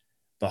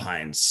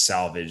behind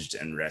salvaged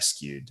and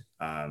rescued.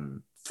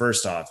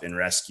 First off, in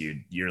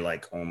rescued, you're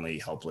like only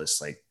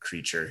helpless like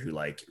creature who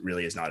like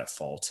really is not at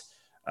fault.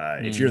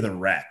 If you're Mm. the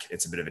wreck,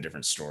 it's a bit of a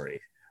different story.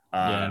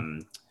 Yeah.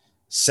 Um,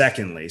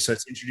 Secondly, so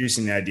it's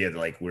introducing the idea that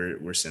like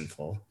we're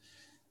sinful.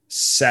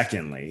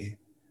 Secondly,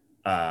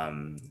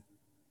 um,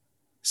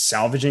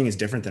 salvaging is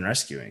different than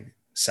rescuing. Mm.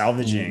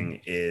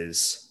 Salvaging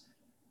is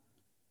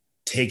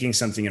taking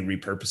something and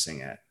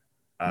repurposing it,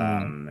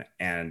 Mm.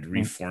 and Mm.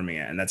 reforming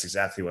it. And that's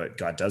exactly what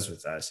God does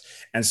with us.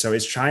 And so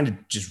it's trying to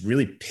just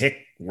really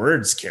pick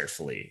words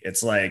carefully.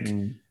 It's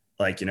Mm.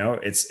 like, you know,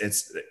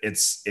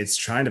 it's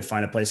trying to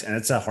find a place, and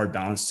it's a hard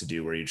balance to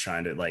do, where you're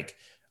trying to like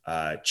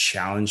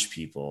challenge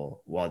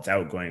people while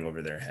without going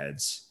over their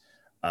heads.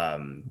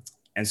 And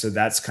so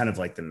that's kind of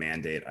like the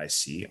mandate I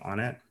see on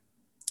it.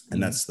 And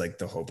Mm. that's like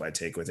the hope I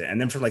take with it. And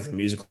then for like the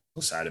musical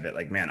side of it,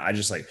 like, man, I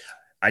just like,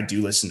 I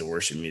do listen to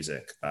worship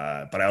music,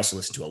 but I also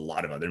listen to a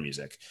lot of other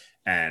music.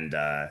 And,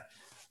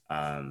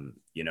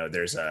 you know,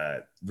 there's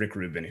a Rick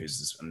Rubin, who's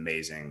this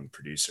amazing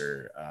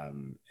producer.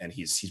 And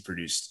he's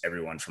produced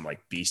everyone from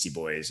like Beastie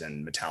Boys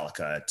and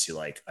Metallica to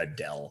like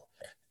Adele.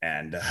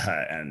 And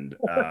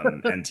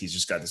he's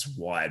just got this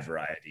wide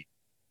variety.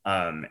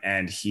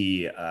 And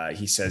he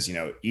says, you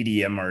know,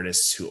 EDM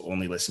artists who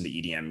only listen to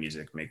EDM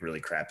music make really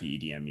crappy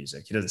EDM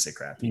music. He doesn't say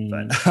crappy,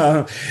 but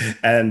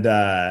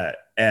Mm.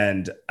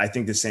 and I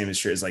think the same is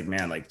true. Is like,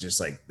 man, like just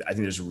like, I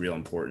think there's a real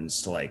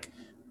importance to like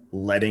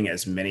letting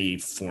as many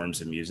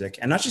forms of music,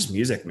 and not just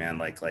music, man,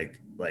 like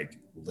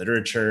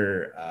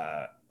literature,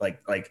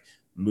 like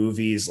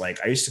movies. Like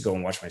I used to go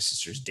and watch my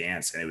sisters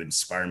dance, and it would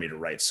inspire me to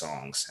write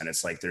songs. And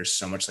it's like there's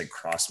so much like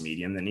cross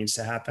medium that needs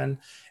to happen.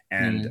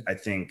 And Mm. I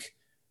think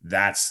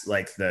that's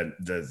like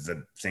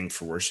the thing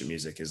for worship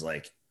music is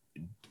like,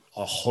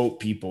 I hope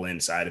people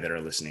inside of it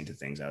are listening to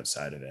things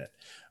outside of it,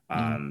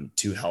 Mm.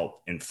 to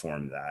help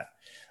inform that.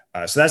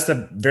 So that's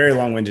the very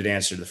long-winded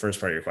answer to the first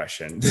part of your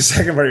question. The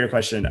second part of your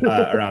question,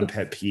 around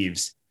pet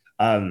peeves.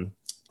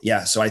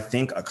 Yeah, so I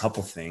think a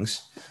couple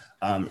things.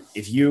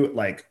 If you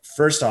like,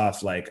 first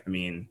off, like, I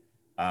mean,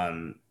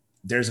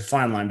 there's a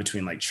fine line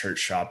between like church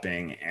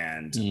shopping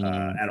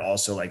Mm, and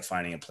also like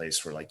finding a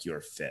place where like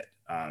you're fit.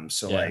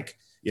 So yeah. like,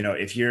 you know,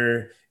 if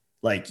you're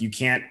like, you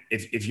can't,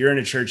 if you're in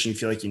a church and you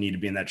feel like you need to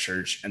be in that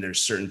church and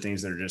there's certain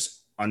things that are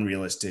just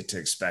unrealistic to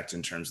expect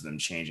in terms of them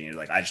changing, you're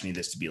like, I just need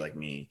this to be like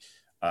me.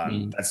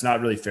 Mm, That's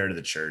not really fair to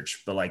the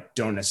church, but like,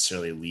 don't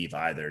necessarily leave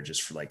either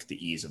just for like the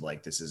ease of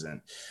like, this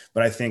isn't,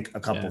 but I think a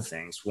couple yeah.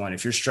 things. One,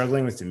 if you're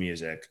struggling with the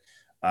music,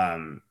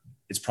 um,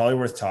 it's probably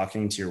worth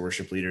talking to your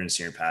worship leader and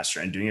senior pastor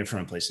and doing it from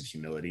a place of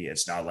humility.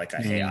 It's not like a,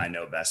 hey, Mm, I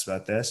know best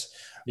about this.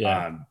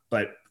 yeah.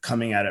 But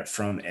coming at it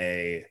from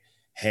a,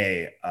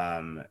 hey,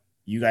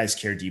 you guys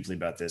care deeply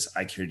about this.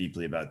 I care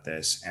deeply about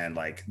this. And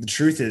like, the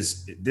truth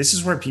is, this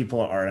is where people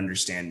are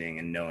understanding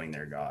and knowing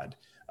their God.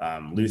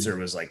 Mm, Luther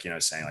was like, you know,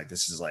 saying like,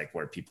 this is like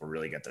where people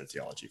really get their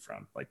theology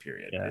from, like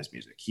period, yeah. is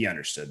music. He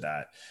understood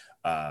that.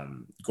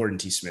 Gordon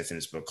T. Smith in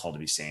his book Called to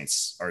Be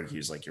Saints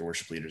argues like your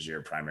worship leaders are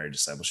your primary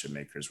discipleship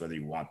makers, whether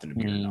you want them to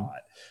be or Mm,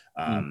 not.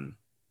 mm. Um,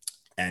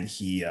 and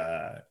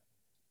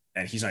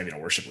and he's not even a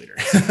worship leader.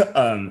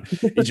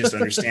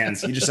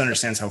 He just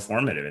understands how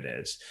formative it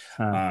is.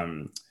 Huh.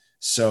 Um,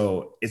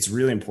 so it's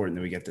really important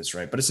that we get this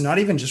right, but it's not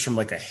even just from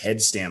like a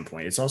head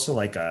standpoint. It's also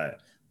like a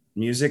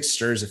music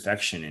stirs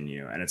affection in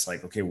you. And it's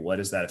like, okay, what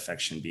is that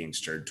affection being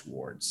stirred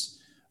towards?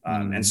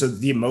 And Mm, so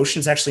the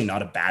emotion's actually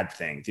not a bad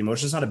thing. The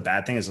emotion's not a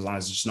bad thing as long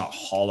as it's just not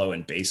hollow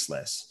and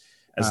baseless,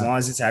 as huh. long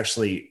as it's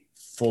actually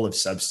full of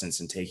substance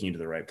and taking you to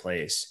the right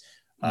place.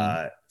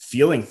 Mm,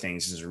 Feeling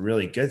things is a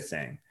really good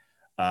thing.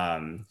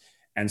 Um,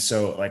 and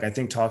so, like, I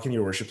think talking to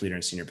your worship leader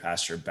and senior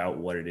pastor about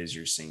what it is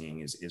you're singing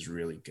is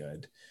really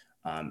good.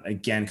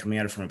 Again, coming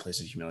at it from a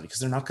place of humility, because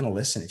they're not going to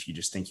listen if you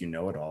just think you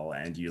know it all,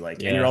 and you like,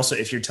 and you're yeah. also,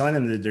 if you're telling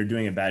them that they're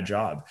doing a bad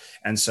job.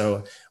 And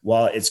so,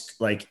 while it's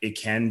like, it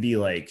can be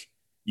like,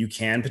 you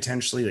can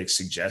potentially like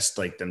suggest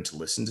like them to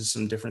listen to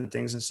some different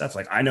things and stuff.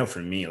 Like, I know for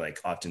me, like,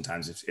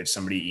 oftentimes if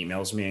somebody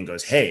emails me and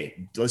goes,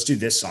 hey, let's do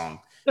this song,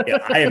 yeah,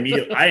 I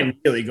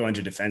immediately go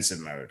into defensive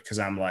mode because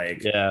I'm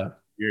like, Yeah.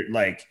 you're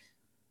like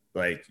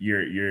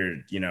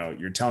you know,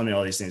 you're telling me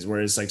all these things,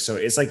 whereas like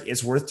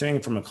it's worth doing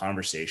it from a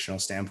conversational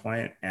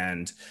standpoint.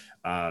 And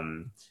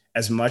um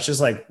as much as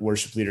like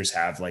worship leaders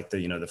have like the,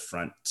 you know, the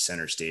front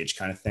center stage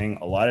kind of thing,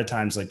 a lot of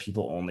times like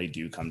people only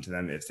do come to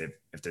them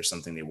if there's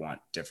something they want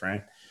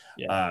different.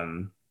 Yeah.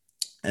 um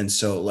and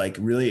so like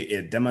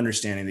really them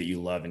understanding that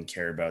you love and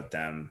care about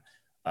them,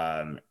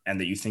 and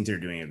that you think they're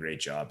doing a great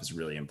job is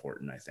really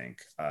important, I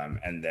think.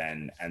 And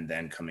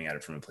then coming at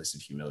it from a place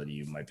of humility,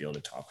 you might be able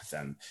to talk with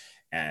them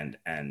and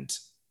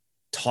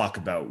talk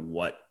about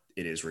what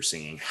it is we're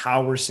singing,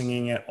 how we're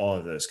singing it, all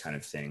of those kind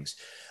of things.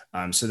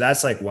 So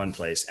that's like one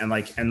place. And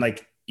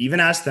like even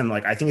ask them,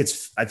 like, I think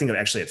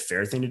actually a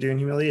fair thing to do in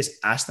humility is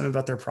ask them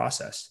about their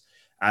process.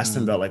 Ask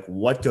them Mm, about like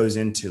what goes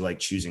into like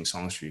choosing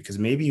songs for you, because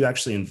maybe you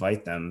actually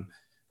invite them,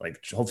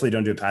 like, hopefully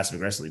don't do it passive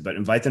aggressively, but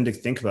invite them to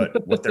think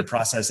about what their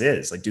process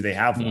is. Like, do they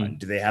have one? mm,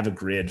 Do they have a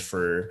grid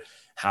for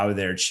how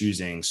they're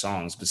choosing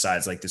songs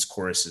besides like this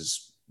chorus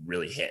is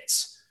really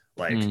hits?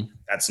 Like, mm.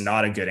 that's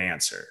not a good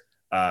answer.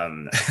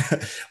 Um,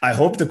 I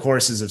hope the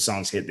choruses of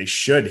songs hit. They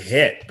should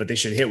hit, but they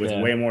should hit with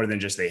Yeah. way more than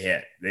just they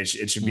hit.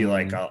 It should be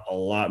like Mm, a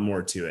lot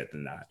more to it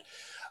than that.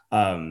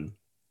 Um,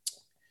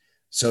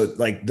 so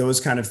like those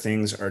kind of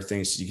things are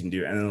things you can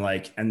do. And then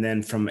like, and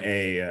then from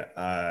a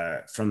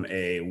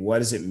what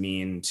does it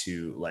mean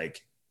to like,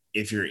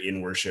 if you're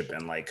in worship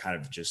and like kind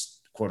of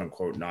just quote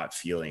unquote not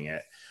feeling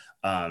it,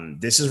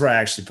 this is where I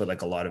actually put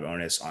like a lot of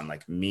onus on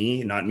like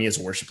me, not me as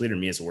a worship leader,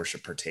 me as a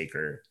worship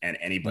partaker, and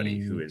anybody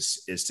who mm,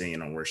 is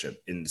singing on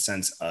worship, in the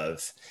sense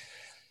of,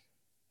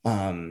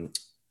 um,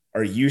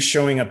 are you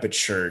showing up at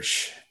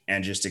church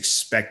and just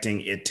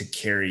expecting it to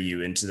carry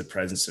you into the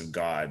presence of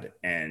God,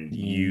 and mm.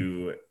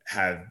 you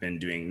have been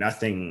doing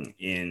nothing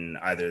in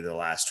either the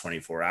last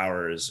 24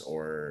 hours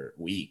or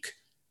week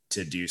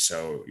to do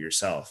so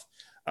yourself?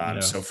 Yeah.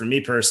 So for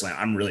me personally,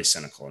 I'm really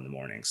cynical in the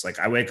mornings. Like,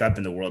 I wake up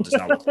and the world does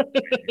not look like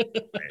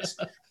ways.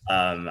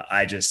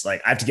 I just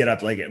like, I have to get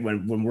up like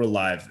when we're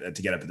live,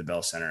 to get up at the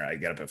Bell Center. I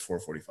get up at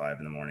 4:45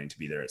 in the morning to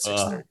be there at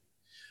 6:30.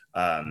 Uh,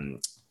 um,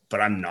 but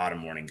I'm not a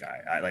morning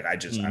guy. I'm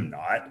mm,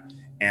 not.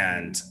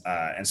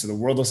 And so the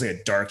world looks like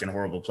a dark and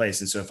horrible place.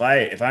 And so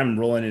if I'm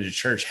rolling into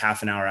church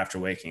half an hour after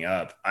waking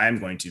up, I'm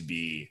going to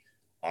be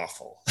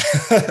awful.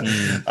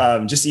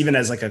 mm. Just even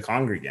as like a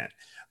congregant.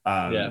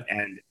 Yeah.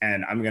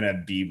 And I'm going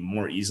to be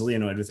more easily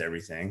annoyed with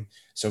everything.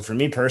 So for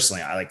me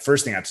personally, I like,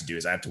 first thing I have to do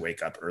is I have to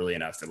wake up early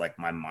enough that like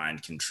my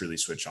mind can truly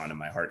switch on and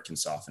my heart can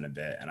soften a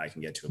bit. And I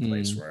can get to a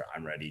place Mm, where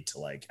I'm ready to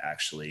like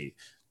actually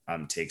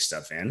take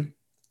stuff in.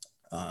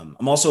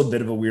 I'm also a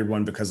bit of a weird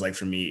one because, like,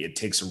 for me, it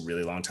takes a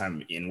really long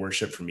time in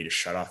worship for me to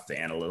shut off the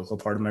analytical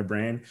part of my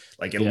brain,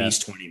 like at yeah.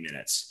 least 20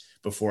 minutes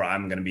before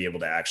I'm going to be able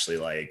to actually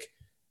like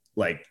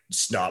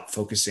stop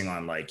focusing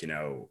on like, you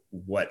know,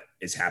 what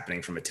is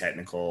happening from a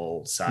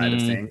technical side of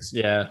Mm, things.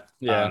 yeah.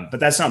 Yeah. But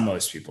that's not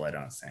most people, I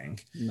don't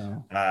think.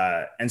 No.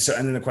 And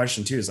then the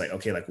question too is like,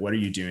 okay, like, what are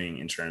you doing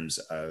in terms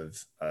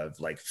of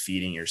like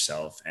feeding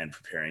yourself and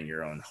preparing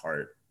your own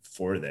heart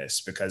for this?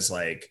 Because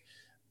like,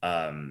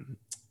 um,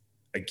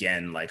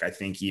 again, like I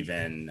think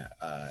even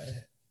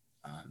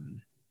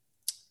um,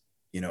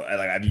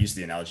 like I've used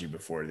the analogy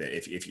before that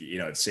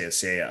if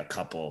say a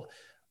couple,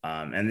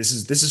 and this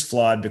is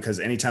flawed because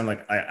anytime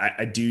like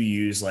I do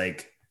use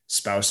like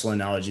spousal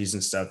analogies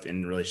and stuff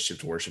in relationship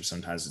to worship,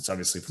 sometimes it's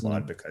obviously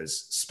flawed Mm.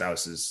 because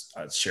spouses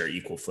share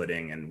equal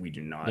footing and we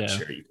do not Yeah.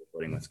 share equal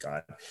footing with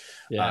God.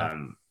 Yeah.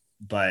 Um,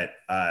 but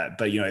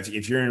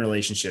if you're in a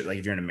relationship, like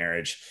if you're in a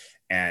marriage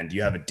and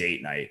you have a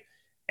date night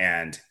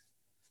and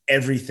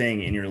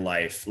everything in your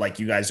life, like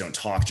you guys don't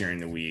talk during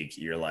the week,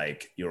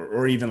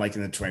 or even like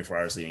in the 24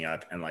 hours leading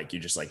up, and like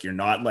you're just like you're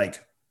not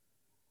like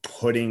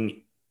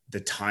putting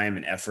the time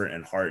and effort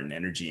and heart and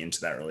energy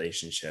into that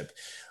relationship.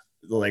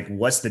 Like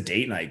what's the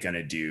date night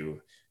gonna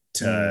do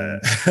to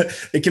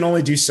Mm. it can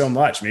only do so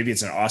much. Maybe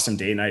it's an awesome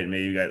date night and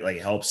maybe you got like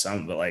help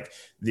some, but like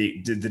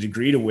the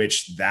degree to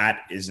which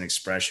that is an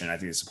expression, I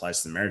think this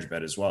applies to the marriage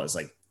bed as well, is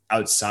like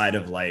outside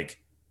of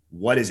like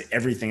what is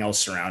everything else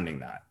surrounding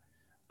that.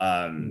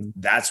 Mm.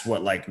 That's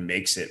what like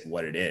makes it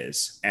what it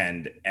is.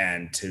 And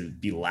to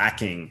be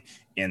lacking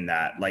in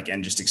that, like,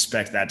 and just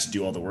expect that to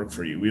do all the work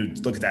for you, we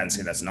would look at that and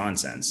say that's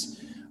nonsense.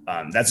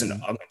 That's an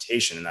Mm.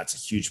 augmentation, and that's a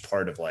huge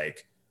part of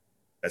like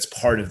that's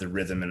part of the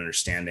rhythm and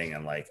understanding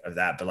and like of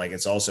that. But like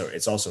it's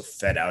also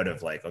fed out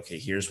of like, okay,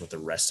 here's what the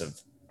rest of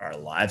our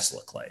lives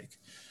look like.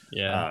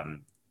 Yeah.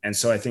 And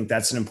so I think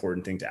that's an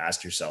important thing to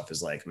ask yourself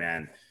is like,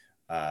 man,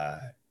 uh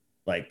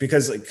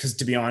because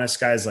to be honest,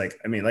 guys, like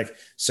I mean, like,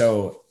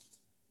 so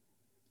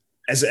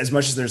as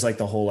much as there's like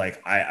the whole like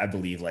I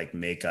believe like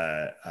make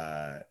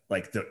a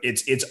like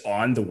it's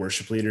on the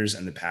worship leaders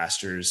and the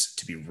pastors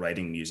to be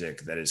writing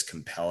music that is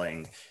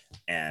compelling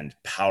and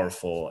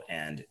powerful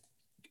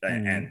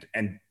Mm.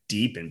 and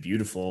deep and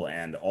beautiful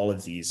and all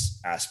of these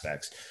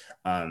aspects.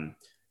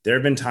 There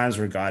have been times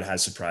where God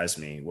has surprised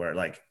me where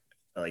like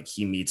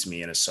he meets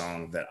me in a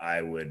song that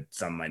I would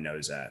thumb my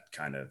nose at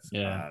kind of,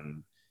 Yeah.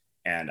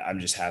 and I'm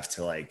just have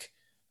to like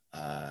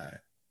uh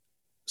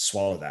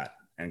swallow that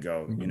and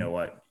go, you Mm. know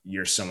what,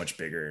 you're so much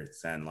bigger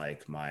than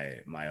like my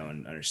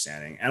own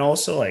understanding. And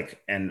also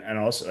like and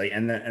also like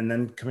and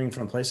then coming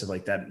from a place of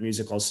like that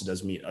music also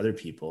does meet other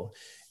people.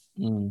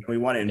 Mm. We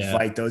want to Yeah.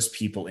 invite those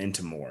people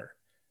into more,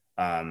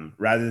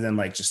 rather than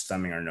like just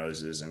thumbing our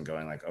noses and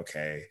going like,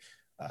 okay,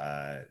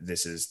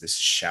 this is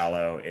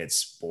shallow,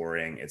 it's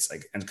boring, it's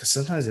like, and because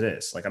sometimes it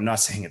is, like I'm not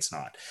saying it's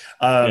not,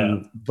 Yeah.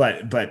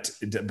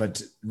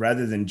 but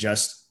rather than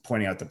just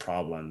pointing out the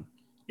problem,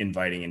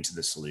 inviting into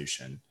the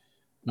solution.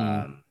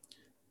 Mm. um,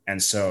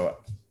 and so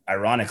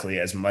ironically,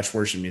 as much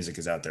worship music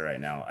is out there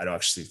right now, I don't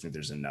actually think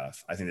there's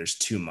enough. I think there's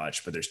too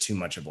much, but there's too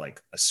much of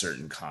like a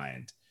certain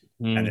kind,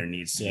 and Mm. there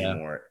needs to be Yeah.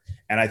 more.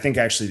 And I think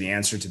actually the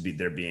answer to be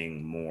there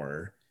being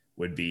more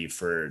would be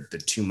for the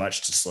too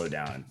much to slow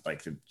down.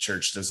 Like the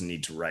church doesn't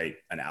need to write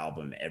an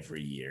album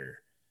every year.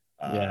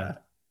 Uh, Yeah.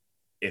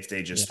 if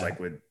they just Yeah. like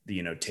would,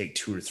 take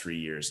 2 or 3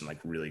 years and like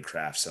really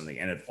craft something.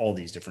 And if all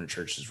these different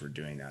churches were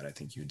doing that, I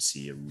think you'd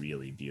see a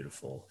really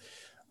beautiful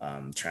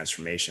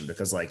transformation.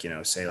 Because like,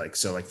 say like,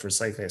 so like for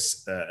like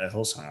a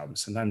Hillsong album,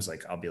 sometimes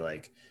like I'll be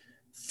like,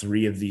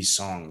 3 of these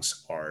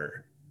songs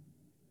are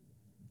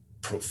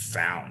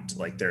profound,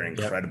 like they're Yep.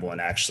 incredible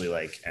and actually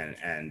like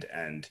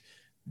and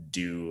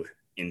do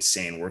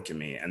insane work in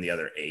me, and the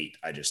other 8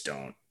 I just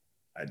don't,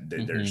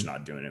 they're just Mm-hmm.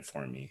 not doing it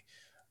for me.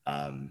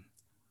 um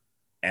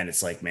and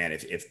it's like, man,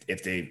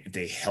 if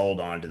they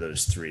held on to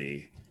those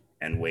 3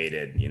 and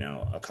waited,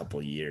 a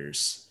couple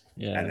years,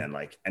 and Yeah. then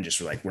like and just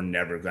were like, we're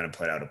never going to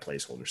put out a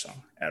placeholder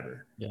song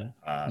ever, Yeah.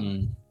 um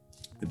Mm.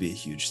 it'd be a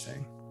huge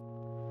thing.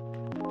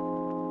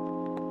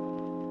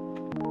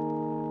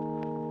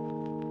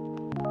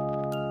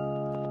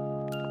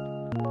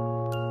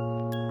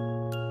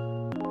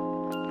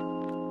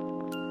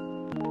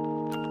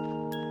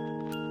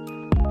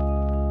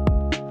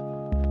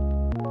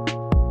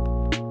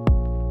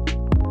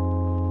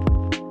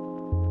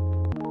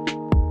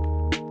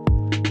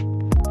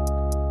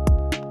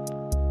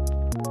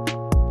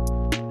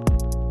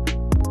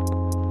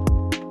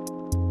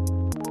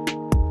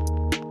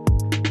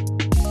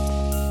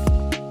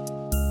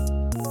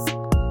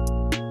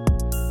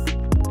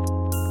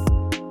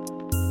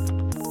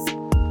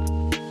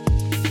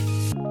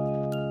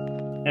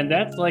 And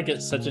that's like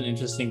it's such an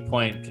interesting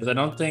point because I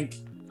don't think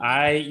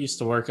I used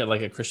to work at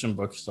like a Christian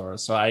bookstore,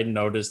 so I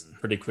noticed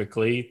pretty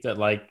quickly that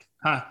like,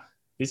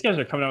 these guys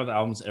are coming out with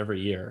albums every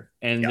year.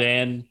 And Yeah.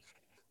 then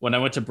when I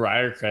went to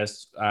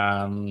Briarcrest,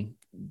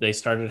 they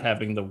started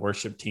having the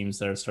worship teams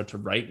there start to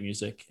write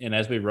music. And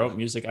as we wrote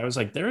music, I was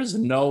like, there's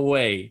just no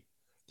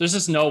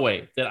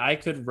way that I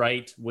could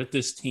write with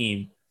this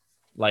team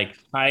like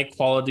high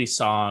quality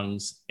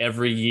songs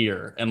every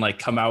year and like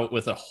come out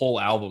with a whole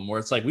album where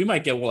it's like we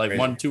might get like Crazy.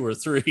 one, two, or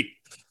three,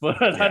 but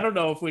I Yeah. don't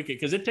know if we could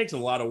because it takes a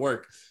lot of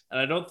work. And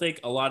I don't think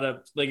a lot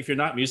of like if you're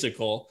not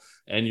musical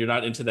and you're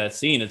not into that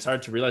scene, it's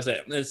hard to realize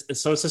that.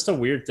 So it's just a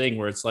weird thing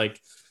where it's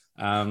like,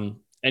 and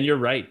you're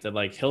right that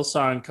like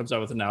Hillsong comes out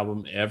with an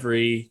album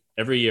every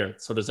year.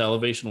 So does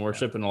Elevation Yeah.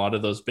 Worship and a lot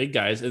of those big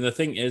guys. And the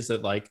thing is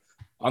that like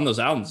on those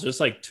albums, there's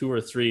like two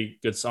or three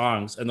good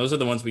songs, and those are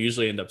the ones we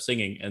usually end up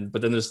singing. And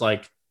but then there's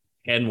like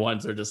 10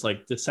 ones are just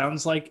like this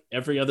sounds like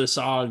every other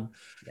song.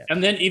 Yeah.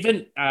 And then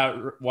even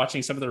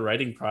watching some of the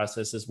writing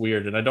process is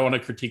weird, and I don't want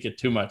to critique it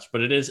too much,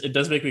 but it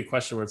does make me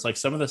question where it's like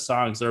some of the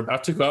songs they're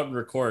about to go out and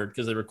record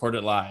because they record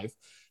it live,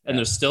 and Yeah.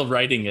 they're still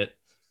writing it.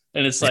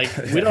 And it's like,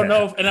 we don't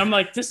know. And I'm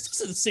like, this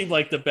doesn't seem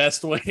like the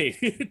best way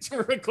to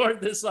record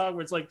this song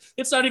where it's like,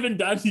 it's not even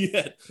done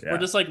yet. Yeah. We're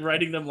just like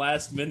writing them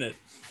last minute.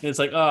 And it's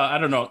like, oh, I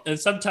don't know. And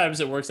sometimes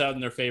it works out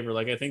in their favor.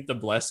 Like I think The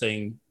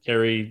Blessing,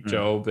 Carrie,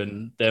 Job,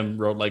 and them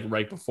wrote like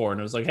right before.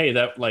 And it was like, hey,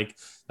 that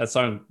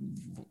song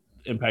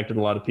impacted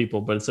a lot of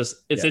people. But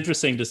it's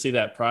interesting to see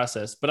that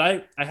process. But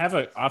I have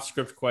an off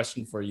script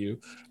question for you.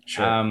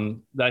 Sure.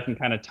 That can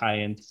kind of tie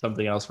into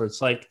something else where it's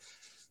like,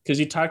 because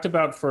you talked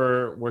about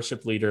for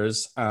worship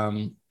leaders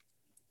and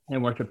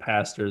worship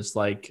pastors,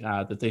 like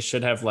that they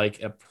should have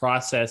like a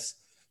process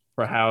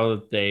for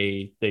how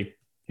they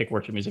pick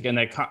worship music, and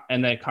that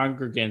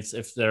congregants,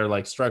 if they're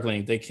like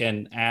struggling, they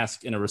can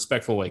ask in a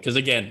respectful way. Because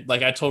again,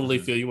 like I totally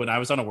feel you. When I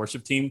was on a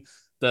worship team,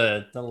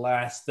 the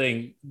last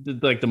thing,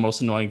 like the most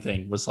annoying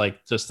thing, was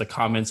like just the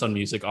comments on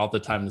music all the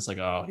time. It's like,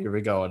 oh, here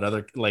we go,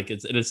 another, like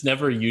it's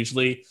never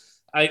usually.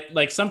 I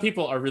like some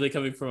people are really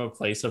coming from a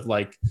place of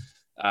like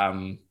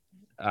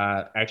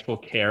actual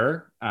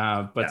care,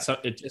 but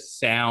it just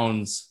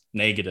sounds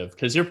negative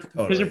because you're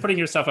putting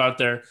yourself out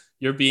there,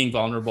 you're being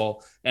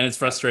vulnerable, and it's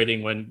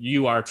frustrating when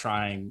you are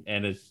trying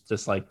and it's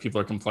just like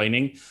people are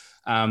complaining.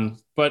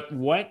 But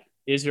what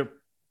is your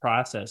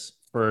process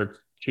for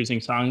choosing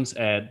songs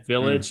at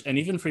Village, and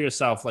even for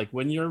yourself, like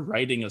when you're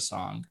writing a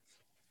song,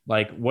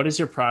 like what is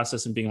your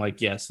process in being like,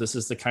 yes, this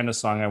is the kind of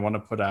song I want to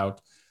put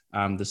out,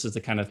 this is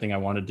the kind of thing I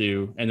want to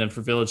do. And then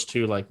for Village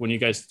too, like when you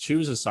guys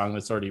choose a song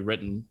that's already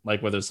written,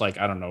 like whether it's like,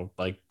 I don't know,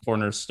 like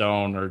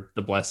Cornerstone or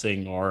The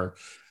Blessing or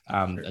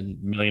a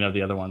million of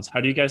the other ones, how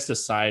do you guys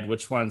decide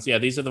which ones? Yeah,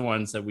 these are the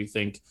ones that we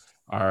think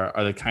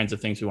are the kinds of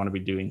things we want to be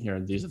doing here.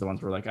 And these are the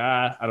ones we're like,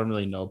 I don't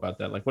really know about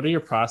that. Like, what are your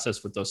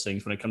process with those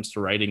things when it comes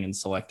to writing and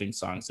selecting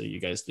songs that you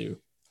guys do?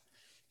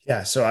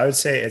 Yeah, so I would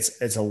say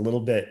it's a little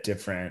bit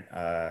different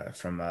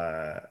from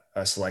a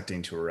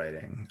selecting to a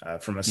writing.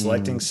 From a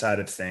selecting side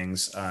of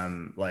things,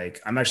 like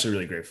I'm actually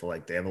really grateful.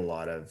 Like they have a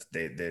lot of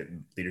the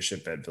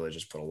leadership at Village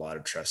has put a lot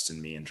of trust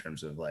in me in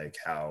terms of like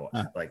how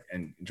like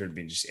and in terms of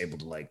being just able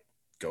to like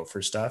go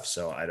for stuff.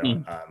 So I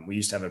don't. We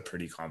used to have a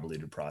pretty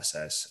convoluted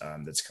process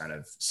that's kind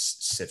of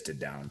sifted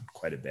down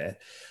quite a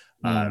bit.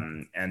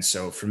 And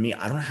so for me,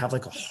 I don't have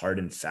like a hard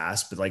and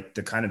fast, but like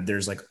the kind of,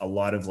 there's like a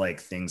lot of like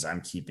things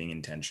I'm keeping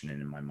intention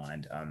in my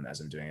mind,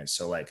 as I'm doing it.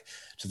 So like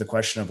to the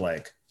question of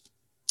like,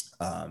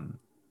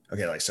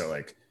 okay, like, so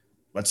like,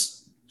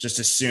 let's just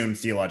assume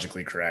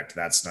theologically correct.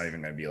 That's not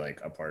even going to be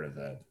like a part of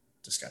the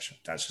discussion.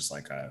 That's just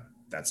like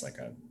that's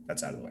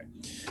out of the way.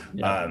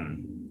 Yeah.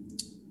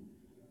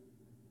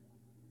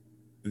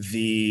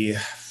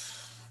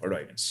 Where do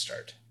I even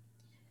start?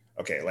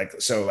 Okay, like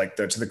so like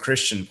to the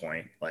Christian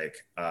point, like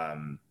I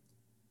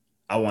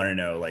want to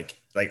know like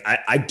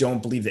I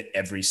don't believe that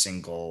every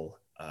single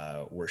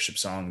worship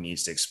song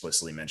needs to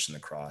explicitly mention the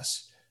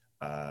cross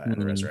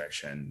and the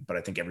resurrection, but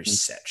I think every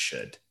set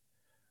should.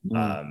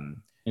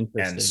 And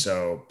Interesting.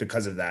 so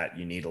because of that,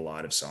 you need a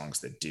lot of songs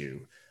that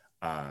do.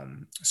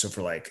 So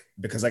for like,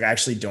 because like I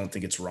actually don't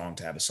think it's wrong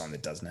to have a song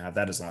that doesn't have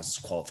that, as long as it's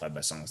qualified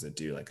by songs that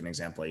do. Like an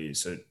example I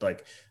use, so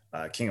like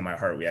King of My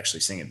Heart, we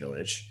actually sing at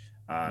Village.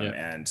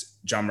 And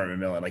John Martin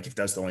McMillan, like if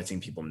that's the only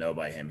thing people know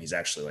by him, he's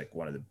actually like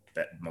one of the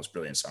most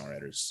brilliant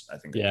songwriters I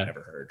think I've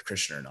ever heard,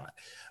 Christian or not.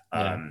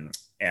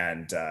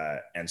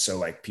 And so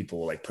like people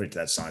will like put it to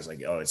that song as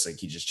like, oh, it's like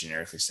he just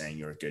generically saying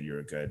you're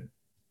a good.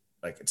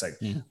 Like it's like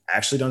I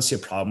actually don't see a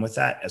problem with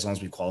that as long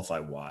as we qualify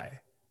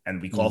why.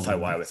 And we qualify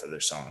why with other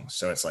songs.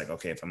 So it's like,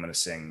 okay, if I'm going to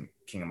sing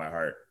King of My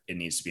Heart, it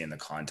needs to be in the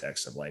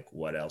context of like,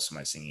 what else am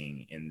I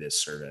singing in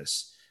this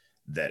service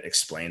that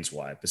explains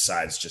why,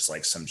 besides just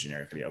like some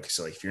generic idea. Okay,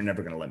 so like if you're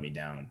never going to let me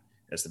down,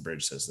 as the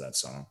bridge says that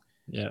song,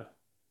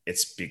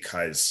 it's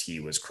because he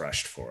was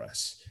crushed for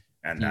us,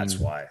 and that's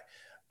why.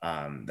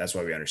 That's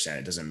why we understand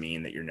it doesn't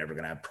mean that you're never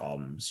going to have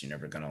problems. You're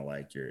never going to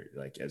like, you're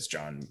like, as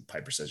John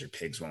Piper says, your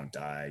pigs won't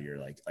die. You're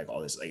like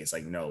all this, like, it's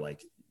like, no,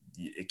 like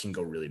it can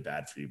go really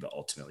bad for you, but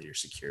ultimately you're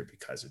secure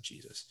because of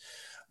Jesus.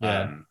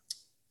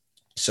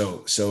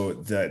 So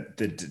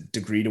the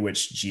degree to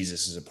which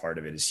Jesus is a part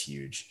of it is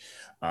huge.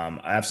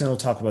 I often will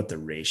talk about the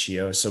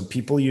ratio. So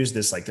people use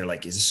this, like, they're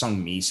like, is this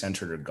song me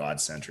centered or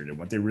God centered? And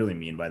what they really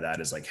mean by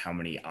that is like how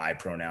many I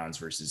pronouns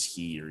versus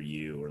he or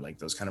you, or like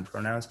those kind of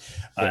pronouns.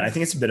 And I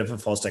think it's a bit of a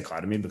false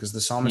dichotomy because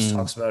the psalmist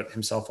talks about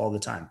himself all the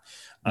time.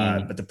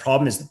 But the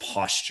problem is the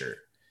posture.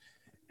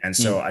 And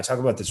so I talk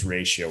about this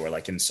ratio where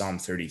like in Psalm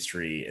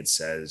 33, it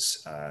says,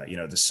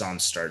 the Psalm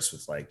starts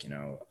with like,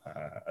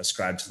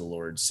 ascribe to the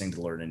Lord, sing to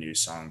the Lord a new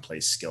song,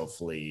 play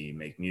skillfully,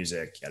 make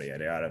music, yada,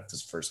 yada, yada.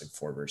 This first like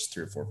 3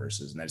 or 4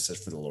 verses. And then it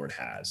says, for the Lord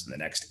has, and the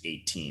next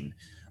 18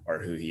 are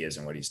who he is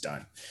and what he's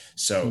done.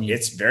 So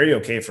it's very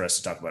okay for us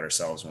to talk about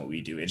ourselves and what we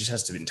do. It just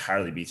has to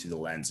entirely be through the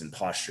lens and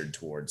postured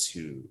towards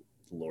who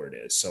the Lord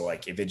is. So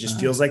like if it just Uh,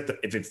 feels like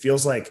if it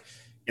feels like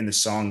in the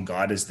song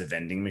God is the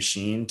vending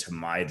machine to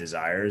my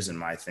desires and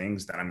my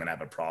things, then I'm gonna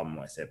have a problem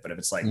with it. But if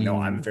it's like, no,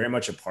 I'm mm, very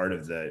much a part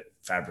of the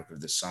fabric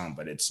of the song,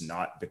 but it's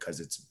not because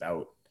it's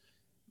about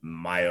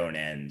my own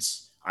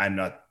ends. I'm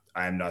not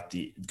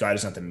the God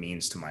is not the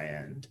means to my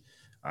end.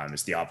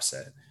 It's the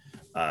opposite.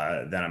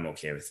 Then I'm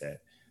okay with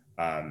it.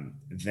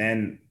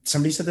 Then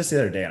somebody said this the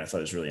other day, and I thought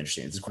it was really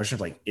interesting. It's a question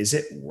of like, is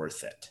it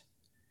worth it?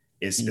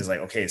 Is like,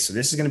 okay, so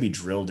this is going to be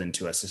drilled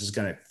into us. This is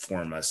going to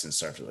form us and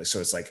stuff. So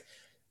it's like,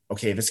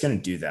 okay, if it's going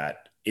to do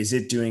that, is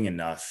it doing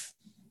enough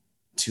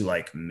to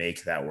like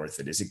make that worth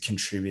it? Is it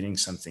contributing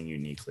something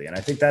uniquely? And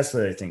I think that's the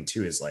other thing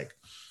too, is like,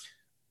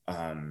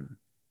 um,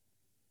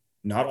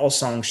 not all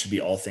songs should be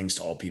all things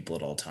to all people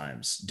at all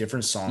times.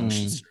 Different songs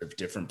should mm, serve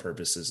different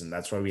purposes, and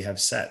that's why we have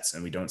sets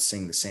and we don't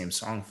sing the same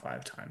song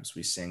 5 times.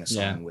 We sing a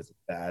yeah. song with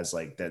that has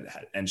like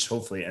that, and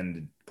hopefully,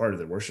 and part of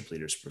the worship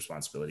leader's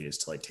responsibility is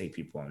to like take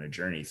people on a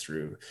journey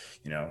through,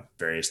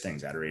 various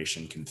things: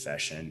 adoration,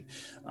 confession,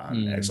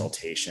 Mm,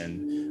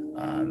 exaltation,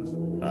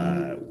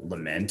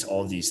 lament.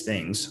 All of these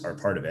things are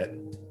part of it,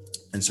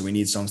 and so we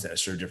need songs that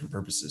serve different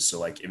purposes. So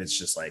like if it's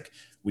just like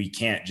we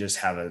can't just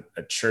have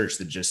a church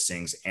that just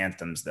sings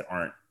anthems that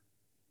aren't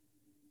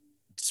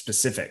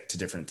specific to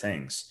different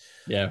things.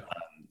 yeah.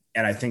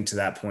 And I think to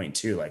that point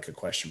too, like a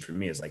question for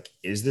me is like,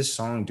 is this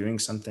song doing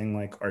something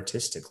like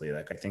artistically?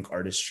 Like I think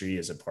artistry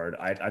is a part.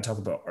 I talk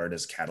about art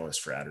as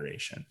catalyst for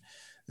adoration,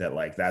 that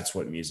like that's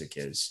what music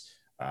is.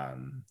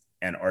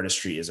 And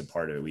artistry is a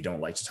part of it. We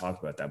don't like to talk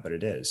about that, but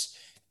it is.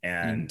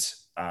 Mm,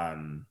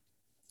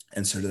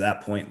 And so to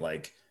that point,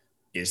 like,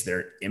 is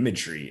there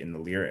imagery in the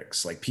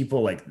lyrics? Like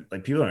people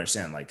don't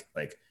understand like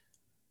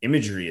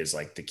imagery is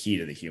like the key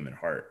to the human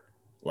heart.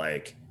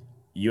 Like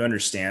you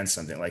understand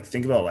something, like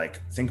think about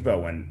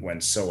when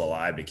So Will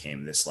I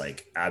became this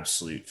like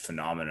absolute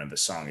phenomenon of a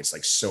song. It's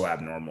like so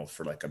abnormal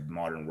for like a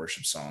modern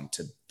worship song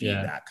to be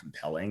yeah. that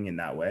compelling in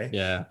that way.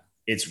 Yeah.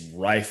 It's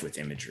rife with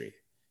imagery.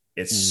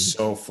 It's Mm,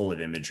 so full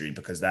of imagery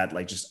because that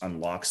like just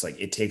unlocks, like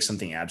it takes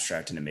something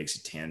abstract and it makes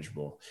it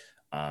tangible.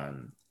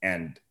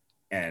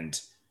 And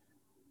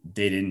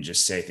they didn't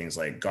just say things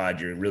like, God,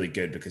 you're really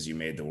good because you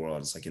made the world.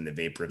 It's like in the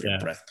vapor of your yeah.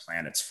 breath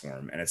planets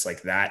form. And it's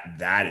like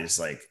that is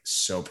like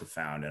so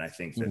profound. And I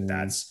think that Mm,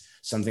 that's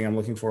something I'm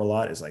looking for a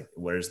lot, is like,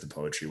 where's the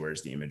poetry?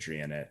 Where's the imagery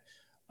in it?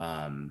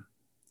 Um,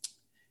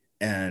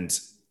 and,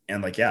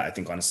 and like, yeah, I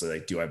think honestly,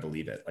 like, do I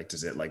believe it? Like,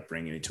 does it like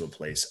bring you to a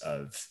place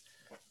of,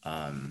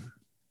 um,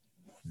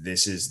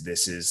 this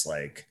is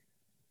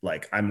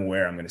like I'm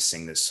aware I'm going to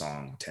sing this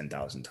song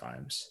 10,000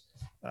 times.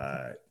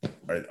 Uh,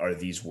 are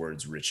these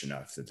words rich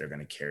enough that they're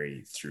going to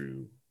carry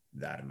through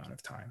that amount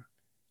of time?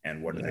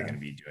 And what are they yeah. going to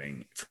be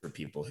doing for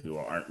people who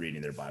aren't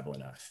reading their Bible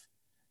enough?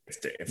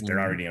 If they're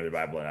not Mm, reading their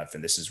Bible enough,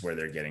 and this is where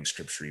they're getting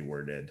scripturally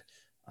worded.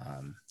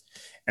 Um,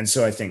 and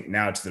so I think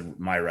now to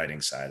my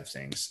writing side of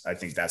things, I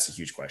think that's a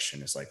huge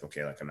question. It's like,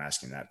 okay, like I'm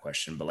asking that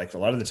question, but like a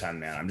lot of the time,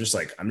 man, I'm just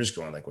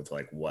going like with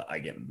like what I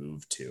get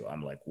moved to.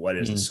 I'm like, what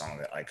is a mm, song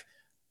that like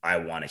I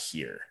want to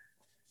hear?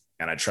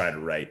 And I try to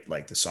write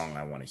like the song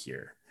I want to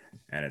hear.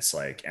 And it's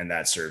like, and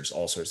that serves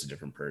all sorts of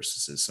different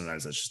purposes.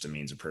 Sometimes that's just a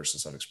means of personal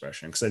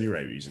self-expression, because I do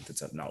write music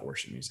that's not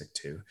worship music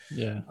too.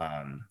 yeah.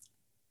 Um,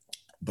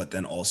 but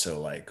then also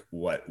like,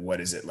 what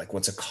is it like?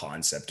 What's a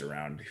concept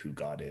around who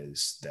God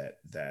is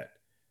that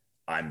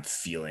I'm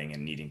feeling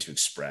and needing to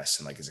express?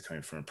 And like, is it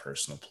coming from a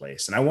personal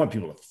place? And I want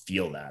people to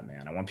feel that,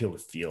 man. I want people to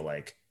feel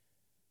like,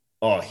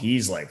 oh,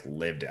 he's like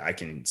lived it. I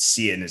can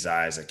see it in his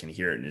eyes. I can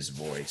hear it in his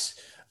voice.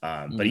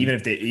 But Mm, even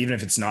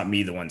if it's not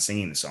me, the one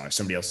singing the song, if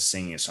somebody else is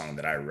singing a song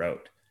that I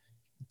wrote,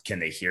 can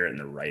they hear it in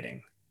the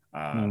writing?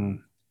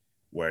 mm,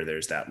 Where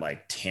there's that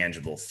like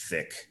tangible,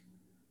 thick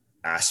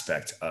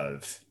aspect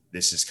of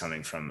this is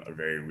coming from a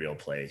very real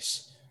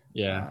place.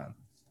 yeah. Um,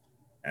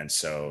 and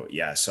so,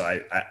 yeah, so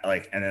I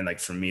like, and then like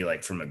for me,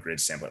 like from a grid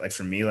standpoint, like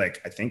for me,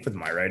 like I think with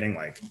my writing,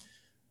 like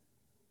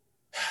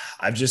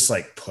I've just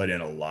like put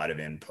in a lot of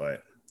input.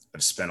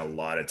 I've spent a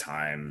lot of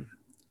time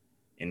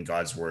in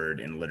God's word,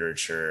 in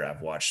literature.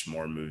 I've watched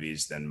more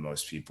movies than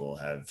most people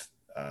have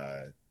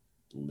uh,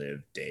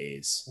 lived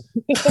days.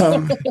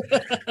 Um,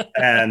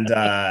 and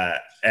I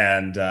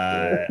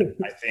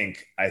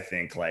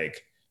think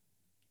like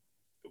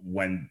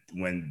when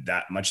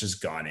that much has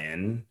gone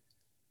in,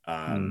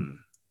 Mm, um,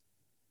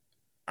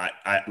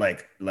 I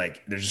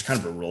like there's just kind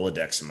of a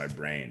Rolodex in my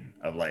brain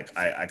of like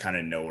I kind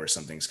of know where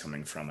something's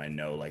coming from. I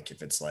know like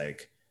if it's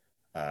like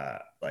I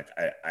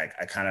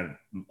kind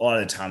of a lot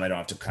of the time I don't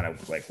have to kind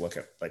of like look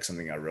at like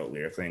something I wrote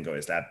lyrically and go,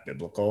 is that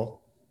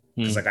biblical?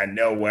 Because mm, like I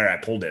know where I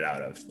pulled it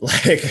out of.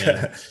 Like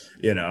yeah.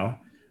 you know.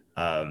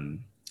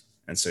 Um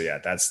and so yeah,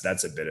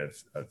 that's a bit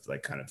of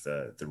like kind of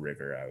the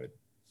rigor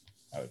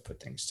I would put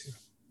things to.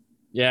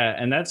 Yeah.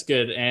 And that's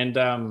good. And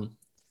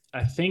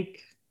I think,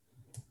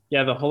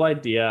 yeah, the whole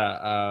idea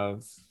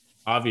of,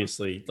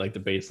 obviously, like the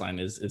baseline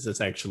is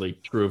this actually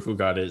true of who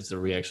God is?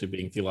 Are we actually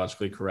being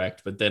theologically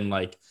correct? But then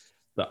like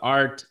the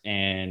art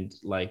and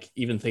like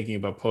even thinking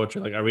about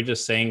poetry, like are we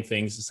just saying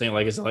things, saying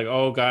like, is it like,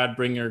 oh God,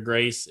 bring your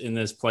grace in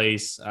this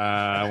place,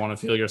 I want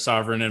to feel your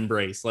sovereign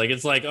embrace, like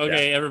it's like, Yeah.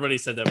 okay, everybody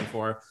said that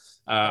before.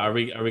 Are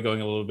we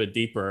going a little bit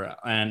deeper?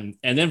 And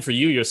then for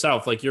you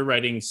yourself, like you're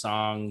writing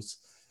songs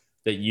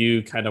that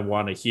you kind of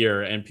want to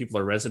hear and people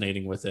are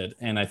resonating with it,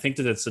 and I think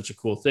that that's such a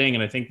cool thing.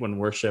 And I think when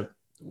worship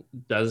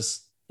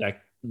does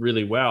that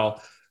really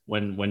well,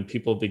 when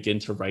people begin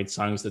to write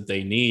songs that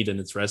they need and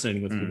it's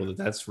resonating with Mm, people,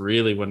 that's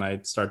really when I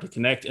start to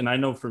connect. And I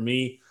know for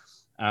me,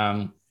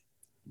 um,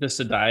 just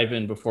to dive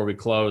in before we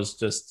close,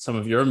 just some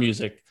of your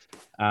music.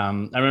 I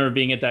remember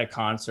being at that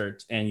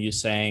concert and you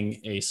sang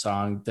a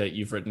song that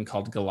you've written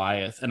called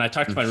Goliath. And I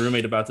talked to my mm.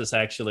 roommate about this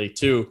actually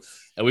too.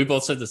 And we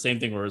both said the same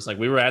thing where it's like,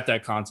 we were at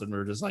that concert and we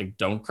were just like,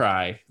 don't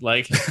cry.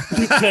 Like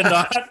you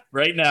cannot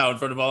right now in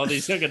front of all of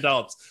these young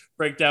adults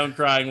break down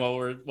crying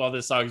while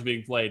this song is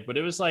being played. But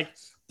it was like,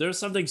 there's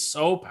something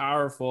so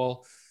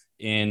powerful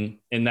in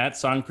that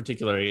song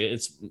particularly.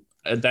 It's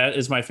that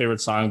is my favorite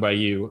song by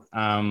you,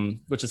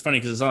 which is funny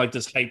because it's not like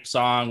this hype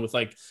song with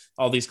like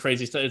all these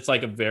crazy stuff. It's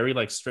like a very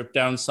like stripped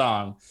down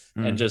song,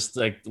 and Mm, just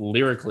like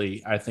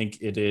lyrically I think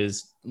it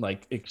is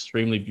like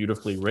extremely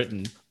beautifully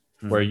written,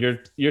 where mm,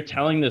 you're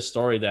telling this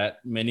story that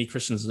many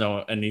Christians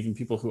know, and even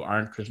people who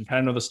aren't Christian kind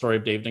of know the story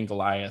of David and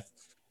Goliath.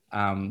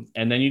 And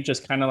then you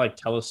just kind of like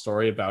tell a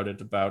story about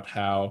it, about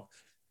how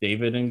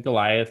David and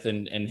Goliath,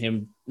 and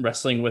him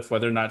wrestling with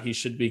whether or not he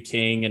should be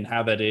king and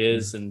how that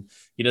is. mm. And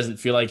he doesn't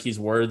feel like he's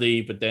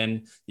worthy. But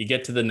then you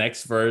get to the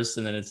next verse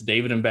and then it's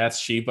David and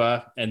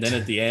Bathsheba. And then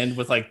at the end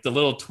with like the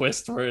little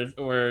twist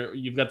where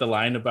you've got the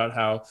line about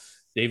how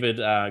David,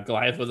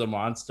 Goliath was a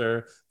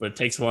monster, but it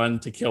takes one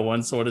to kill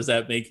one. So what does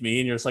that make me?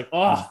 And you're just like,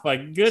 oh my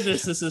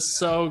goodness, this is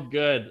so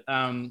good.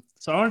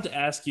 So I wanted to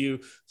ask you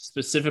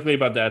specifically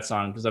about that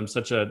song because I'm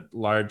such a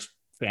large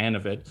fan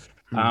of it.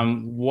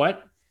 Mm.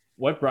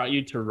 What brought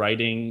you to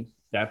writing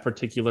that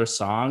particular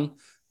song,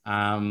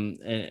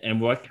 and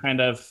what kind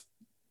of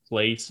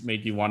place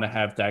made you want to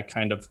have that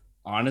kind of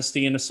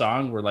honesty in a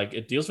song where like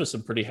it deals with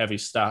some pretty heavy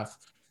stuff,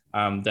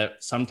 that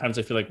sometimes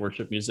I feel like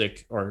worship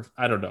music, or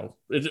I don't know,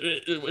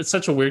 it's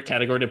such a weird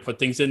category to put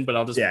things in, but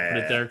I'll just Yeah, put yeah,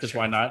 it yeah, there because sure.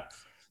 why not.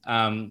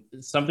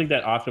 Something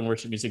that often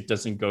worship music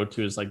doesn't go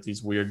to is like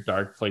these weird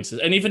dark places,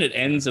 and even it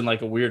ends in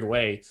like a weird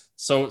way.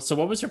 So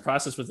what was your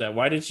process with that?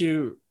 Why did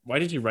you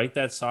write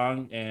that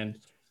song? And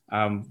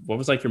what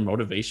was like your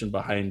motivation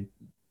behind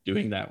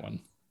doing that one?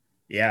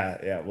 Yeah,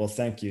 yeah. Well,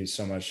 thank you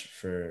so much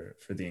for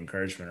the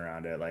encouragement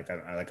around it. Like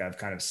I've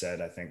kind of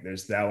said, I think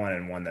there's that one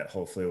and one that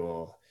hopefully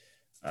will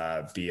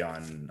be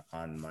on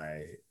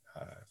my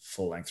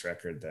full length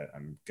record that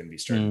I'm going to be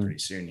starting Mm. pretty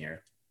soon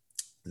here.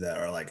 That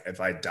are like, if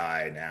I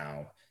die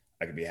now,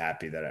 I could be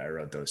happy that I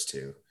wrote those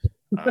two.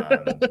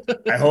 Um,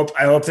 I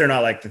hope they're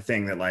not like the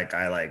thing that like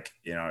I like,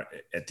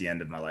 at the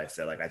end of my life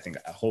that like I think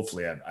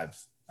hopefully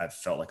I've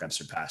felt like I've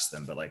surpassed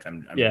them, but like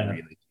I'm Yeah.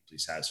 really deeply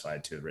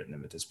satisfied to have written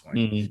them at this point.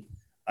 Mm.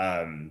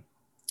 Um,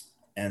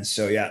 and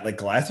so yeah, like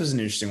Goliath was an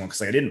interesting one because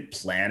like I didn't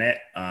plan it.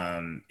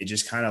 It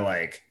just kind of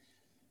like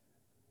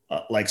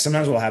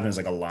sometimes what will happen is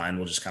like a line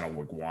will just kind of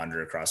like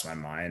wander across my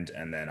mind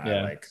and then I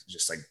Yeah. like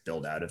just like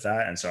build out of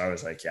that. And so I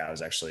was like, yeah,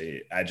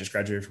 I just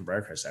graduated from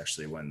Briarcrest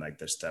actually when like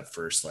this that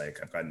first like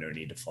I've got no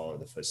need to follow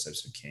the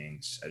footsteps of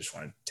kings. I just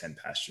wanted 10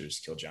 pastures,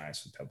 kill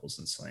giants with pebbles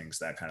and slings.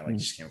 That kind of like Mm.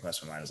 just came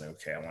across my mind. I was like,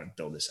 okay, I want to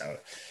build this out.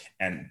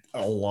 And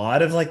a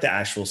lot of like the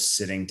actual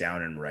sitting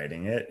down and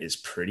writing it is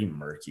pretty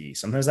murky.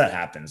 Sometimes that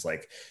happens.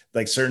 Like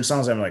certain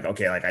songs I'm like,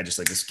 okay, like I just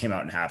like this came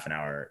out in half an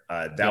hour.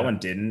 That Yeah. one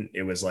didn't.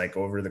 It was like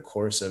over the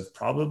course of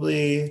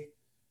probably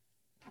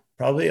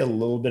a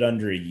little bit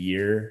under a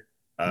year.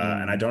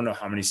 And I Mm. don't know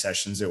how many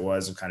sessions it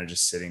was of kind of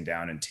just sitting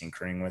down and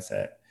tinkering with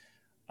it.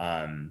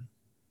 Um,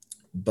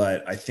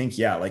 but I think,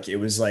 yeah, like it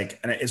was like,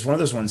 and it's one of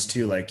those ones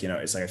too, like,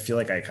 it's like, I feel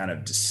like I kind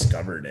of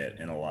discovered it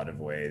in a lot of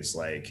ways.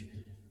 Like,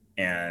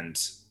 and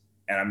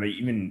I'm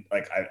even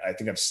like I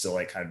think I've still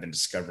like kind of been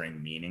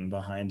discovering meaning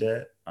behind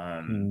it.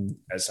 Mm.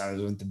 As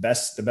sounds the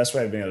best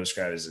way I've been able to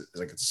describe it is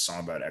like it's a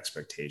song about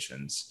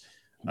expectations.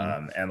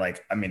 Mm. And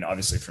like I mean,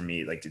 obviously for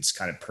me, like it's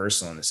kind of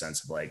personal in the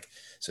sense of like,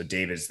 so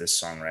David's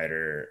this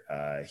songwriter,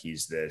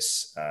 he's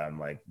this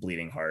like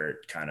bleeding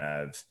heart kind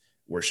of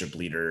worship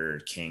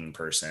leader king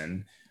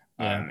person.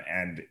 Yeah.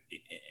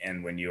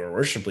 And when you're a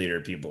worship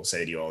leader, people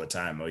say to you all the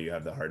time, "Oh, you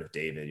have the heart of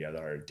David. You have the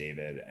heart of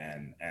David,"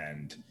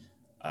 and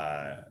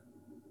uh,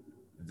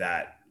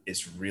 that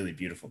is really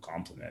beautiful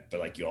compliment.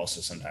 But like you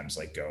also sometimes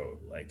like go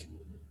like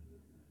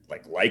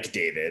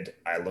David,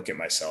 I look at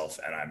myself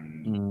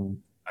and Mm.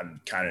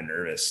 I'm kind of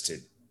nervous to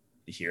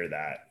hear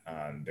that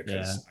Yeah.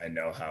 because I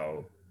know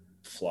how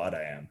flawed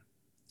I am.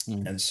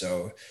 Mm. And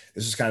so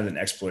this is kind of an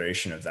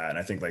exploration of that. And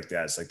I think like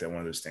that's like that one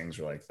of those things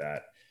where like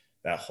that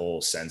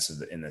whole sense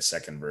of in the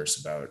second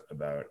verse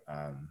about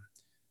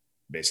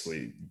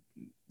basically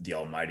the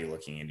Almighty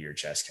looking into your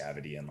chest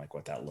cavity and like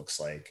what that looks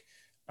like.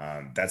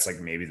 That's like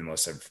maybe the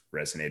most I've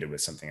resonated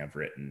with something I've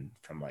written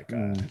from like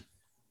Mm.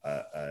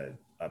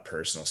 a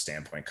personal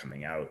standpoint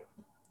coming out.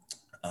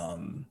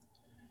 Um,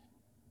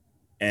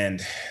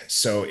 and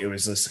so it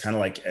was just kind of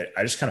like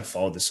I just kind of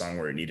followed the song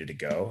where it needed to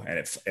go, and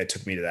it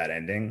took me to that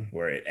ending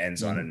where it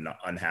ends on Mm. an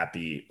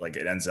unhappy, like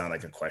it ends on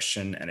like a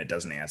question and it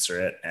doesn't answer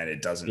it and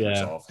it doesn't Yeah.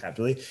 resolve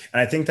happily. And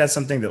I think that's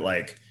something that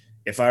like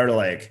if I were to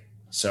like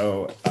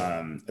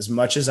as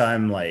much as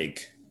I'm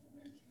like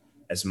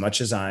as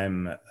much as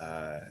I'm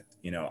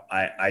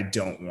I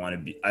don't want to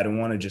be I don't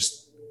want to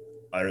just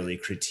utterly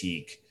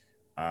critique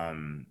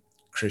um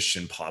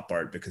Christian pop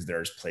art because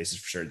there's places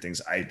for certain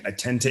things. I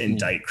tend to Mhm.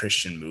 indict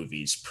Christian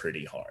movies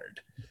pretty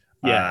hard.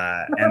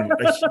 Yeah. And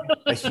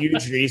a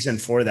huge reason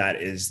for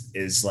that is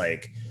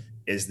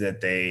that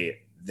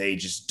they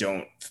just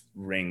don't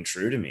ring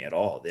true to me at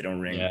all. They don't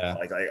ring Yeah.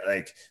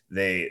 like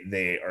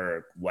they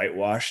are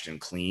whitewashed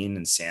and clean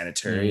and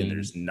sanitary, and Mm.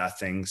 there's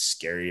nothing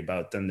scary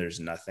about them. There's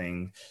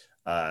nothing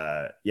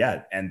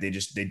and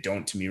they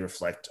don't to me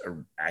reflect a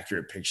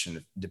accurate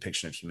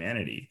depiction of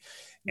humanity,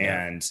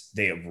 Yeah. and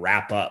they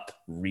wrap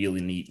up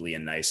really neatly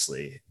and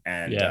nicely.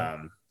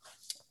 Yeah.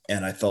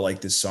 And I felt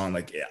like this song,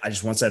 like I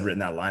just, once I'd written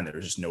that line, there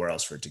was just nowhere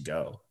else for it to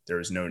go. There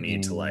was no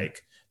need to Mm.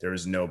 like, there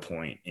was no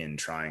point in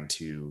trying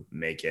to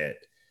make it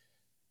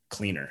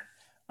cleaner.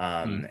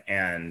 Mm. Um,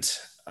 and,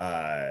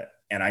 uh,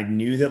 and I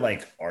knew that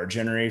like our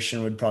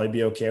generation would probably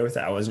be okay with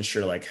it. I wasn't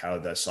sure like how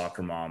the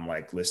soccer mom,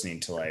 like listening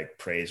to like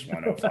Praise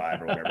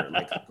 105 or whatever,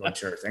 like go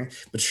to her thing.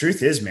 But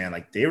truth is, man,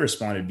 like they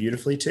responded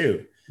beautifully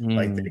too.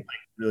 Like they Mm. like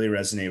really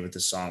resonated with the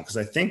song. Cause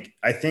I think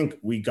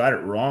we got it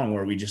wrong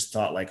where we just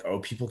thought like, oh,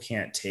 people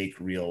can't take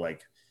real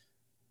like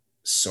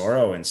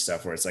sorrow and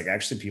stuff, where it's like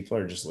actually people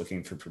are just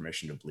looking for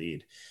permission to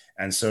bleed.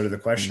 And so to the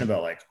question Mm.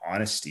 about like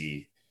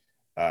honesty,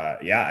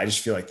 I just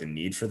feel like the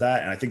need for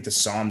that. And I think the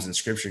Psalms and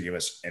scripture give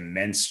us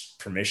immense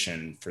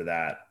permission for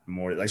that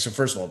more. Like, so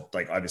first of all,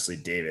 like obviously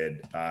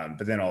David,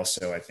 but then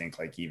also I think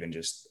like even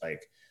just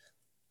like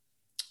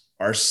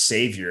our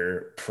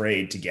Savior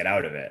prayed to get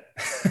out of it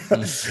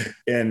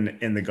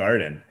Mm. in the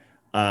garden.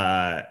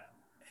 Uh,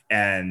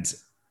 and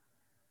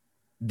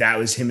that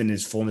was him in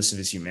his fullness of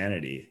his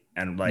humanity.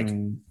 And like,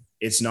 Mm.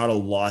 it's not a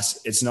loss.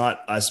 It's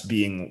not us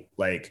being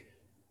like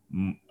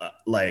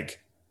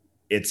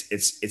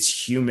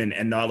it's human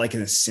and not like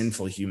in a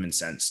sinful human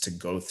sense to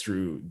go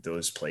through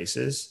those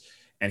places,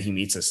 and he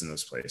meets us in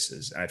those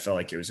places. And I felt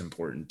like it was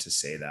important to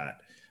say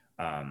that.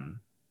 um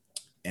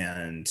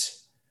and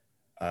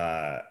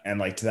and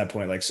like to that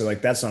point, like so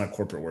like that's not a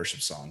corporate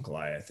worship song,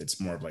 Goliath. It's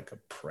more of like a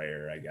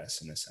prayer, I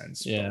guess, in a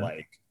sense. But Yeah.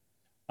 like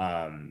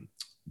um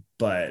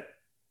but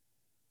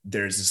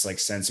there's this like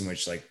sense in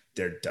which like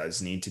there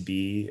does need to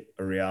be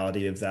a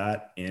reality of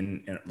that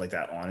in like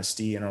that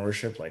honesty in our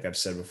worship. Like I've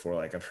said before,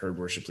 like I've heard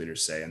worship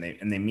leaders say, and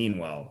they mean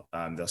well.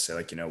 They'll say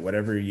like,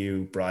 whatever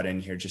you brought in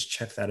here, just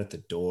check that at the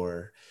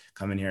door.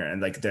 Come in here,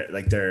 and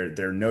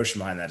their notion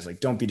behind that is like,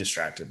 don't be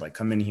distracted. Like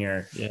come in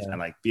here Yeah. and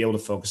like be able to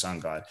focus on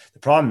God. The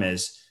problem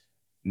is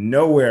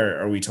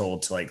nowhere are we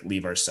told to like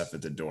leave our stuff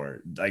at the door.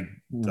 Like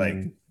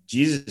Mm.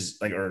 Jesus,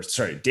 like, or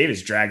sorry,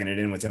 David's dragging it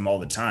in with him all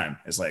the time.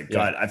 It's like, Yeah.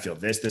 God, I feel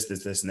this,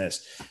 and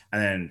this.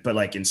 And then, but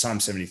like in Psalm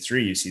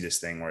 73, you see this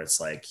thing where it's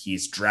like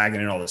he's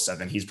dragging in all this stuff,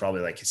 and he's probably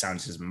like, he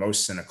sounds his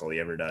most cynical he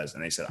ever does.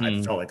 And they said, I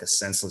Mm. felt like a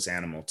senseless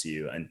animal to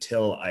you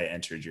until I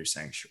entered your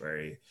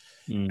sanctuary.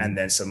 And Mm.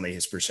 then suddenly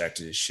his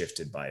perspective is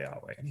shifted by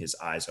Yahweh, and his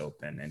eyes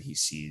open, and he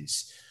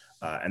sees.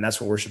 And that's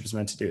what worship is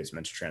meant to do. It's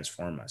meant to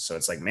transform us. So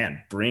it's like,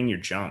 man, bring your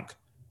junk,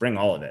 bring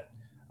all of it.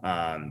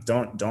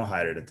 Don't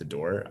hide it at the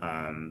door.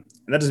 And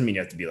that doesn't mean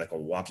you have to be like a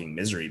walking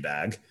misery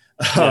bag.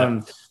 Yeah.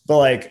 But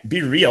like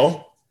be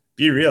real.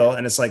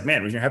 And it's like,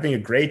 man, when you're having a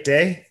great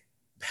day,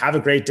 have a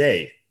great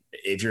day.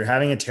 If you're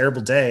having a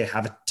terrible day,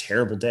 have a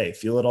terrible day.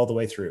 Feel it all the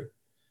way through.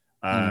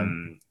 Mm.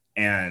 Um,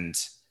 and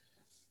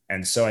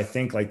and so I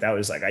think like that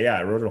was like, yeah,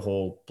 I wrote a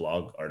whole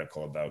blog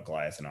article about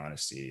Goliath and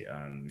honesty.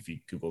 If you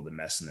Google the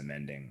mess and the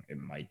mending, it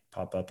might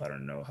pop up. I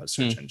don't know how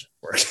search Mm. engines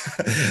work,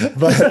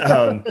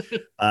 but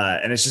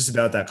and it's just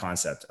about that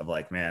concept of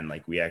like, man,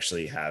 like we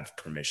actually have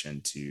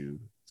permission to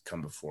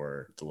come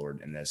before the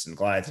Lord in this. And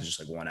Goliath is just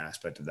like one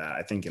aspect of that.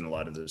 I think in a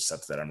lot of the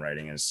stuff that I'm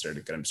writing and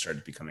started to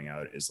be coming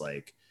out is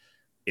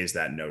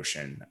that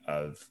notion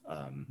of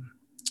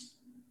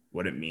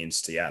what it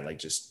means to, yeah, like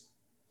just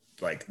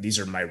like these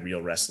are my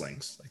real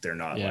wrestlings. Like they're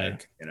not Yeah.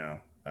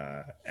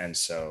 like, and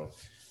so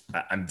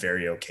I'm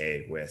very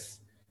okay with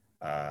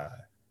uh,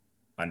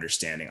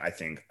 understanding. I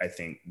think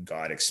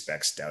God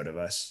expects doubt of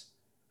us,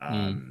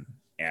 Mm.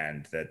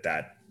 and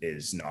that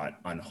is not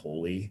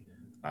unholy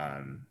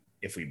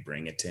if we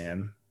bring it to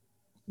Him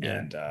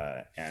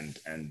Yeah.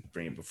 and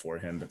bring it before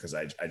Him, because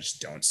I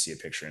just don't see a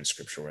picture in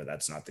Scripture where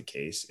that's not the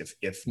case.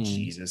 If Mm.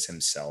 Jesus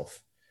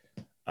Himself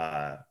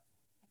uh,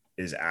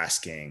 is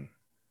asking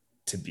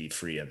to be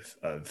free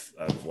of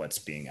what's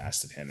being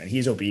asked of him, and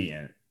he's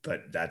obedient,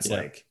 but that's Yeah.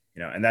 like,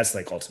 and that's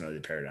like ultimately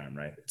the paradigm,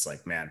 right? It's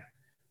like, man,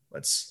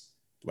 let's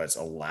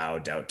allow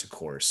doubt to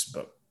course,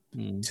 but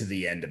Mm. to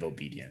the end of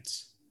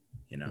obedience.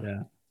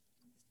 Yeah.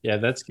 Yeah,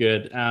 that's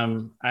good. I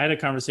had a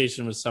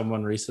conversation with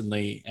someone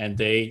recently, and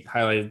they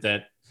highlighted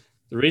that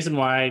the reason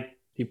why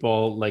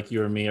people like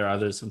you or me or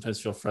others sometimes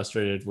feel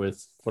frustrated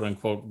with quote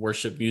unquote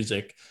worship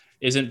music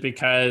isn't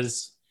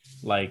because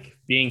like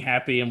being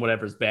happy and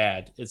whatever's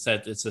bad. It's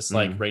that it's just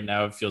like Mm. right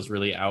now it feels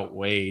really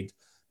outweighed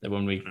that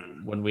when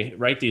we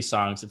write these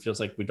songs, it feels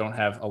like we don't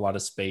have a lot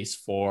of space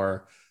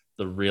for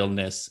the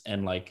realness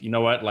and like, you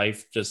know what,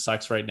 life just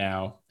sucks right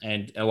now.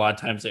 And a lot of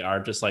times they are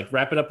just like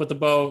wrap it up with a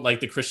bow, like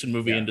the Christian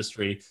movie Yeah.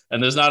 industry.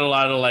 And there's not a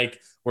lot of like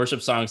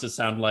worship songs that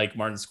sound like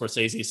Martin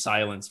Scorsese's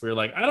Silence, where you're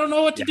like, I don't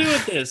know what to Yeah. do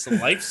with this.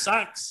 Life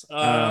sucks.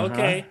 Uh-huh.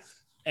 Okay.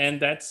 And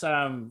that's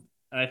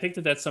and I think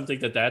that that's something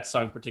that that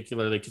song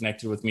particularly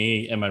connected with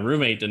me and my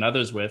roommate and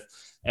others with.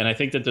 And I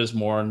think that there's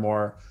more and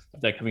more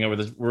of that coming out with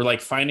this. We're like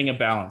finding a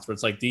balance where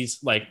it's like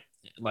these like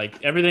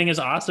everything is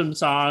awesome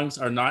songs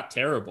are not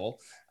terrible.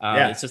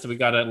 Yeah. It's just that we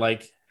gotta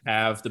like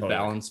have the Totally.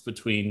 balance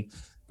between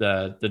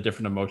the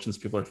different emotions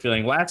people are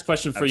feeling. Last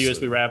question for you as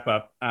we Absolutely. wrap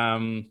up.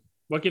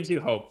 What gives you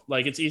hope?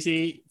 Like it's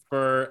easy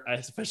for,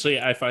 especially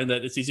I find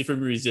that it's easy for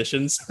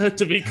musicians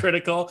to be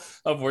critical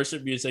of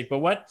worship music. But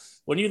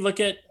when you look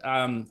at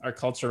our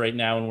culture right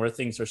now and where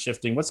things are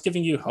shifting, what's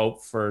giving you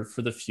hope for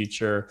the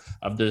future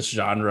of this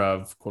genre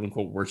of quote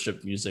unquote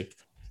worship music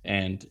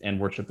and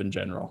worship in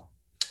general?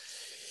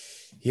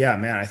 Yeah,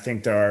 man, I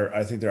think there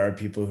are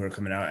people who are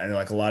coming out, and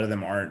like a lot of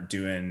them aren't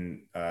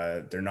doing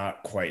they're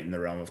not quite in the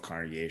realm of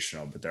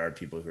congregational, but there are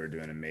people who are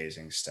doing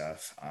amazing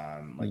stuff.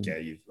 Like Mm, yeah,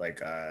 you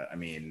like I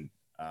mean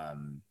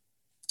um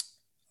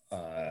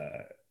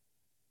uh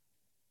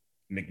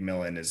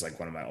McMillan is like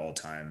one of my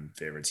all-time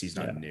favorites. He's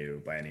not yeah.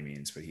 new by any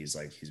means, but he's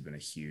been a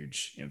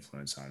huge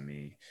influence on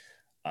me.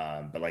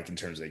 But like in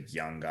terms of like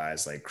young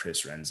guys like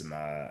Chris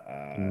Renzema,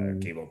 Mm,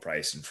 Gable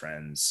Price and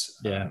friends,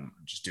 yeah.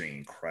 just doing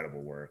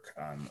incredible work.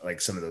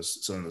 Like some of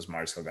those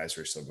Mars Hill guys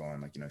who are still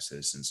going, like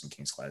Citizens and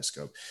King's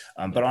Kaleidoscope.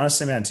 But Yeah.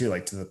 honestly, man, too,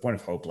 like to the point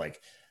of hope,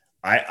 like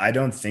I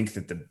don't think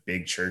that the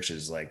big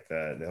churches like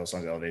the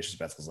Hillsongs, Elevations,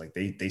 Bethels, like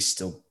they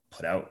still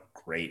put out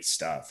great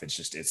stuff. It's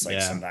just Yeah.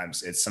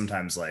 it's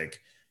sometimes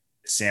like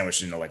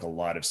sandwiched into like a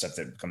lot of stuff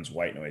that becomes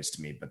white noise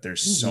to me. But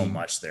there's so Mm-hmm.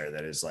 much there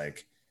that is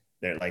like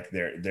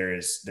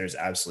there's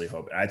absolutely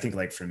hope. And I think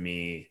like for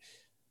me,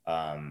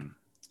 um,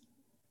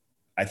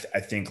 I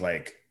think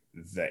like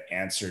the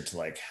answer to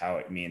like how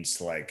it means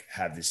to like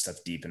have this stuff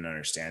deep in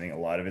understanding, a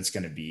lot of it's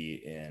going to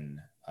be in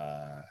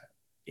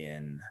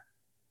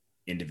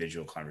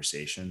individual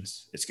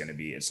conversations. It's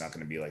not going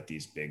to be like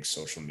these big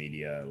social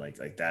media like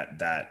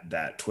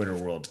that Twitter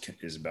world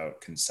is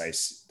about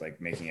concise,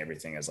 like making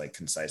everything as like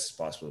concise as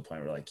possible to the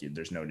point where like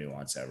there's no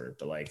nuance ever.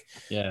 But like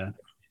Yeah.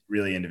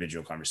 really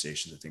individual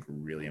conversations I think are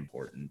really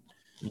important.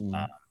 uh,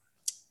 Mm.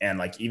 and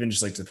like even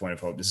just like to the point of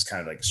hope, this is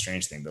kind of like a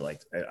strange thing, but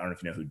like I don't know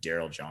if you know who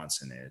Daryl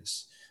Johnson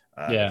is.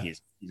 But Yeah.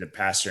 he's a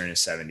pastor in his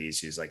 70s.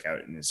 He's like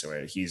out in his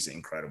way. He's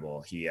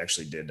incredible. He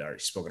actually he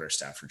spoke at our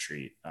staff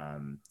retreat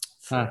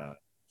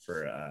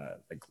for Huh.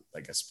 like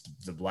I guess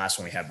the last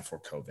one we had before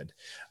COVID.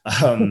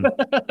 Um,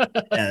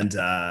 and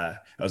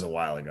that was a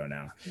while ago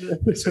now.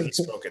 So he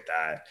spoke at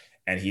that,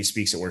 and he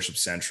speaks at Worship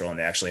Central, and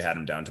they actually had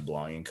him down to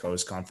Belonging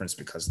Co's conference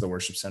because of the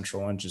Worship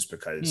Central one, just Hmm.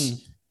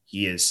 because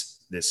he is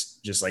this,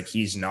 just like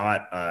he's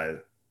not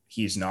a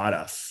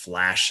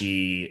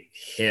flashy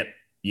hip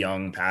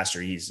young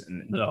pastor. He's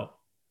an No.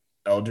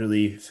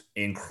 elderly,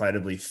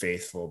 incredibly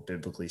faithful,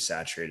 biblically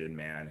saturated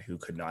man who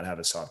could not have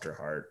a softer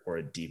heart or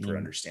a deeper Mm.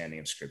 understanding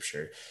of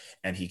scripture.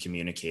 And he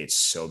communicates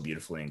so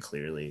beautifully and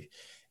clearly.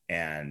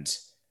 And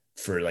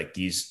for like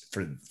these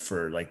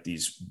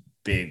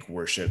big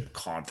worship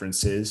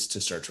conferences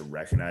to start to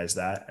recognize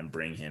that and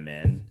bring him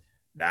in,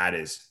 that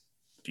is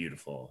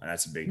beautiful, and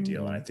that's a big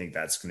deal. And I Mm. think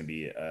that's going to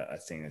be a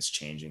thing that's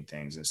changing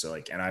things. And so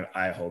like, and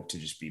I hope to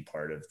just be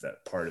part of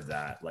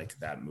that, like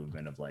that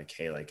movement of like,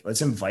 hey, like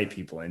let's invite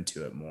people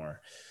into it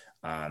more.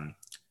 um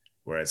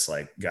where it's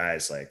like,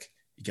 guys, like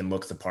you can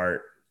look the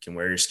part, you can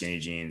wear your skinny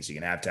jeans, you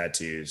can have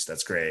tattoos,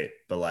 that's great,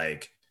 but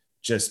like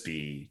just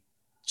be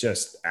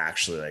just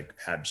actually like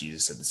have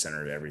Jesus at the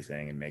center of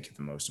everything and make it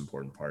the most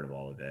important part of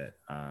all of it.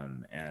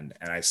 And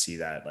I see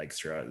that like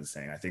throughout the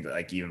thing. I think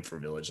like even for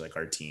Village, like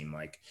our team,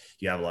 like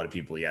you have a lot of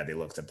people, yeah, they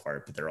look the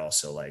part, but they're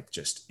also like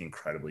just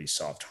incredibly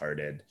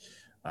soft-hearted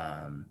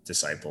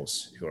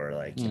disciples who are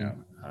like,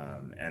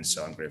 Mm. and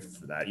so I'm grateful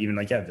for that. Even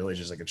like, yeah, Village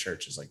is like a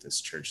church, is like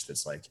this church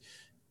that's like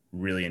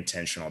really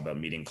intentional about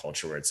meeting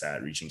culture where it's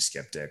at, reaching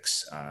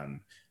skeptics,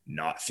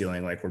 not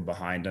feeling like we're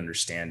behind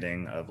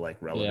understanding of like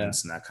Yeah.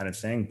 relevance and that kind of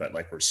thing, but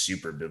like we're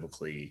super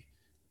biblically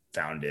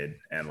founded.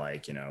 And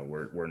like,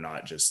 we're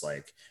not just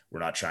like, we're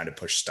not trying to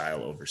push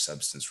style over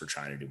substance, we're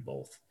trying to do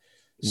both.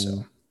 So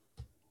Mm.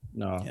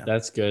 No, yeah.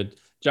 that's good.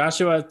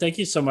 Joshua, thank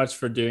you so much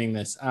for doing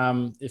this. If Yeah,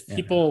 man.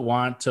 people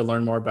want to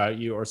learn more about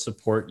you or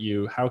support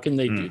you, how can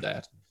they do Mm.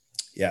 that?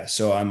 Yeah,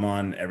 so I'm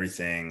on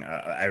everything.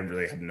 I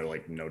really have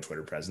no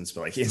Twitter presence,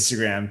 but like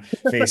Instagram,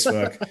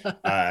 Facebook,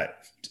 uh,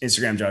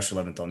 Instagram,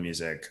 Joshua Leventhal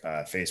Music,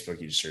 Facebook,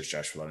 you just search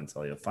Joshua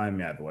Leventhal, you'll find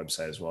me. I have a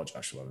website as well,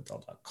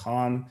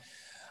 joshualeventhal.com.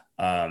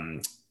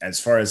 As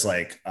far as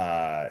like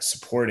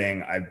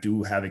supporting, I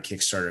do have a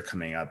Kickstarter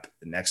coming up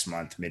next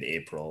month,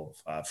 mid-April,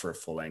 for a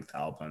full-length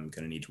album. I'm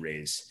going to need to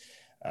raise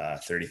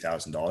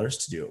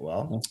 $30,000 to do it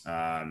well.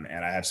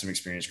 And I have some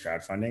experience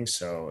crowdfunding,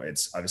 so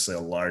it's obviously a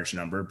large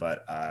number,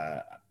 but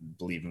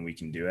believing we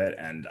can do it.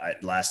 And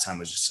last time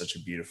was just such a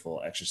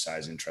beautiful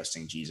exercise in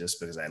trusting Jesus,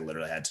 because I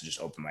literally had to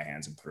just open my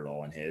hands and put it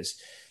all in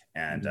his,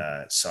 and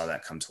saw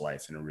that come to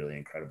life in a really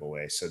incredible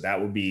way. So that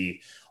will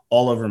be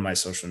all over my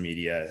social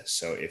media.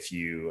 So if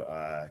you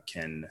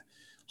can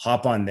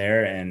hop on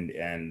there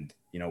and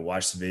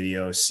watch the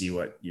video, see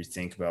what you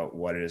think about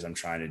what it is I'm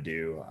trying to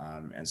do,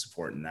 and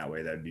support in that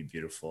way, that'd be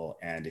beautiful.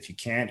 And if you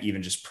can't,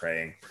 even just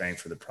praying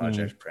for the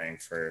project, praying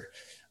for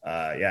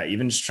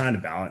even just trying to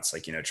balance,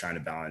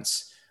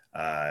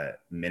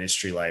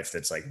 ministry life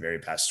that's like very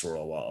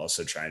pastoral, while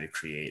also trying to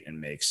create and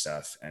make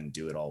stuff and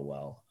do it all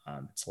well.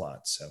 It's a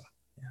lot. So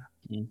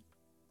yeah.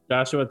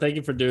 Joshua, thank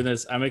you for doing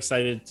this. I'm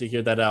excited to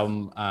hear that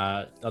album.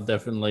 I'll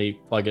definitely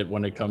plug it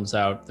when it comes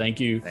out. Thank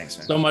you Thanks,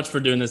 man. so much for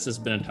doing this. It's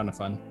been a ton of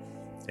fun.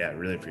 Yeah,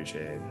 really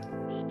appreciate it.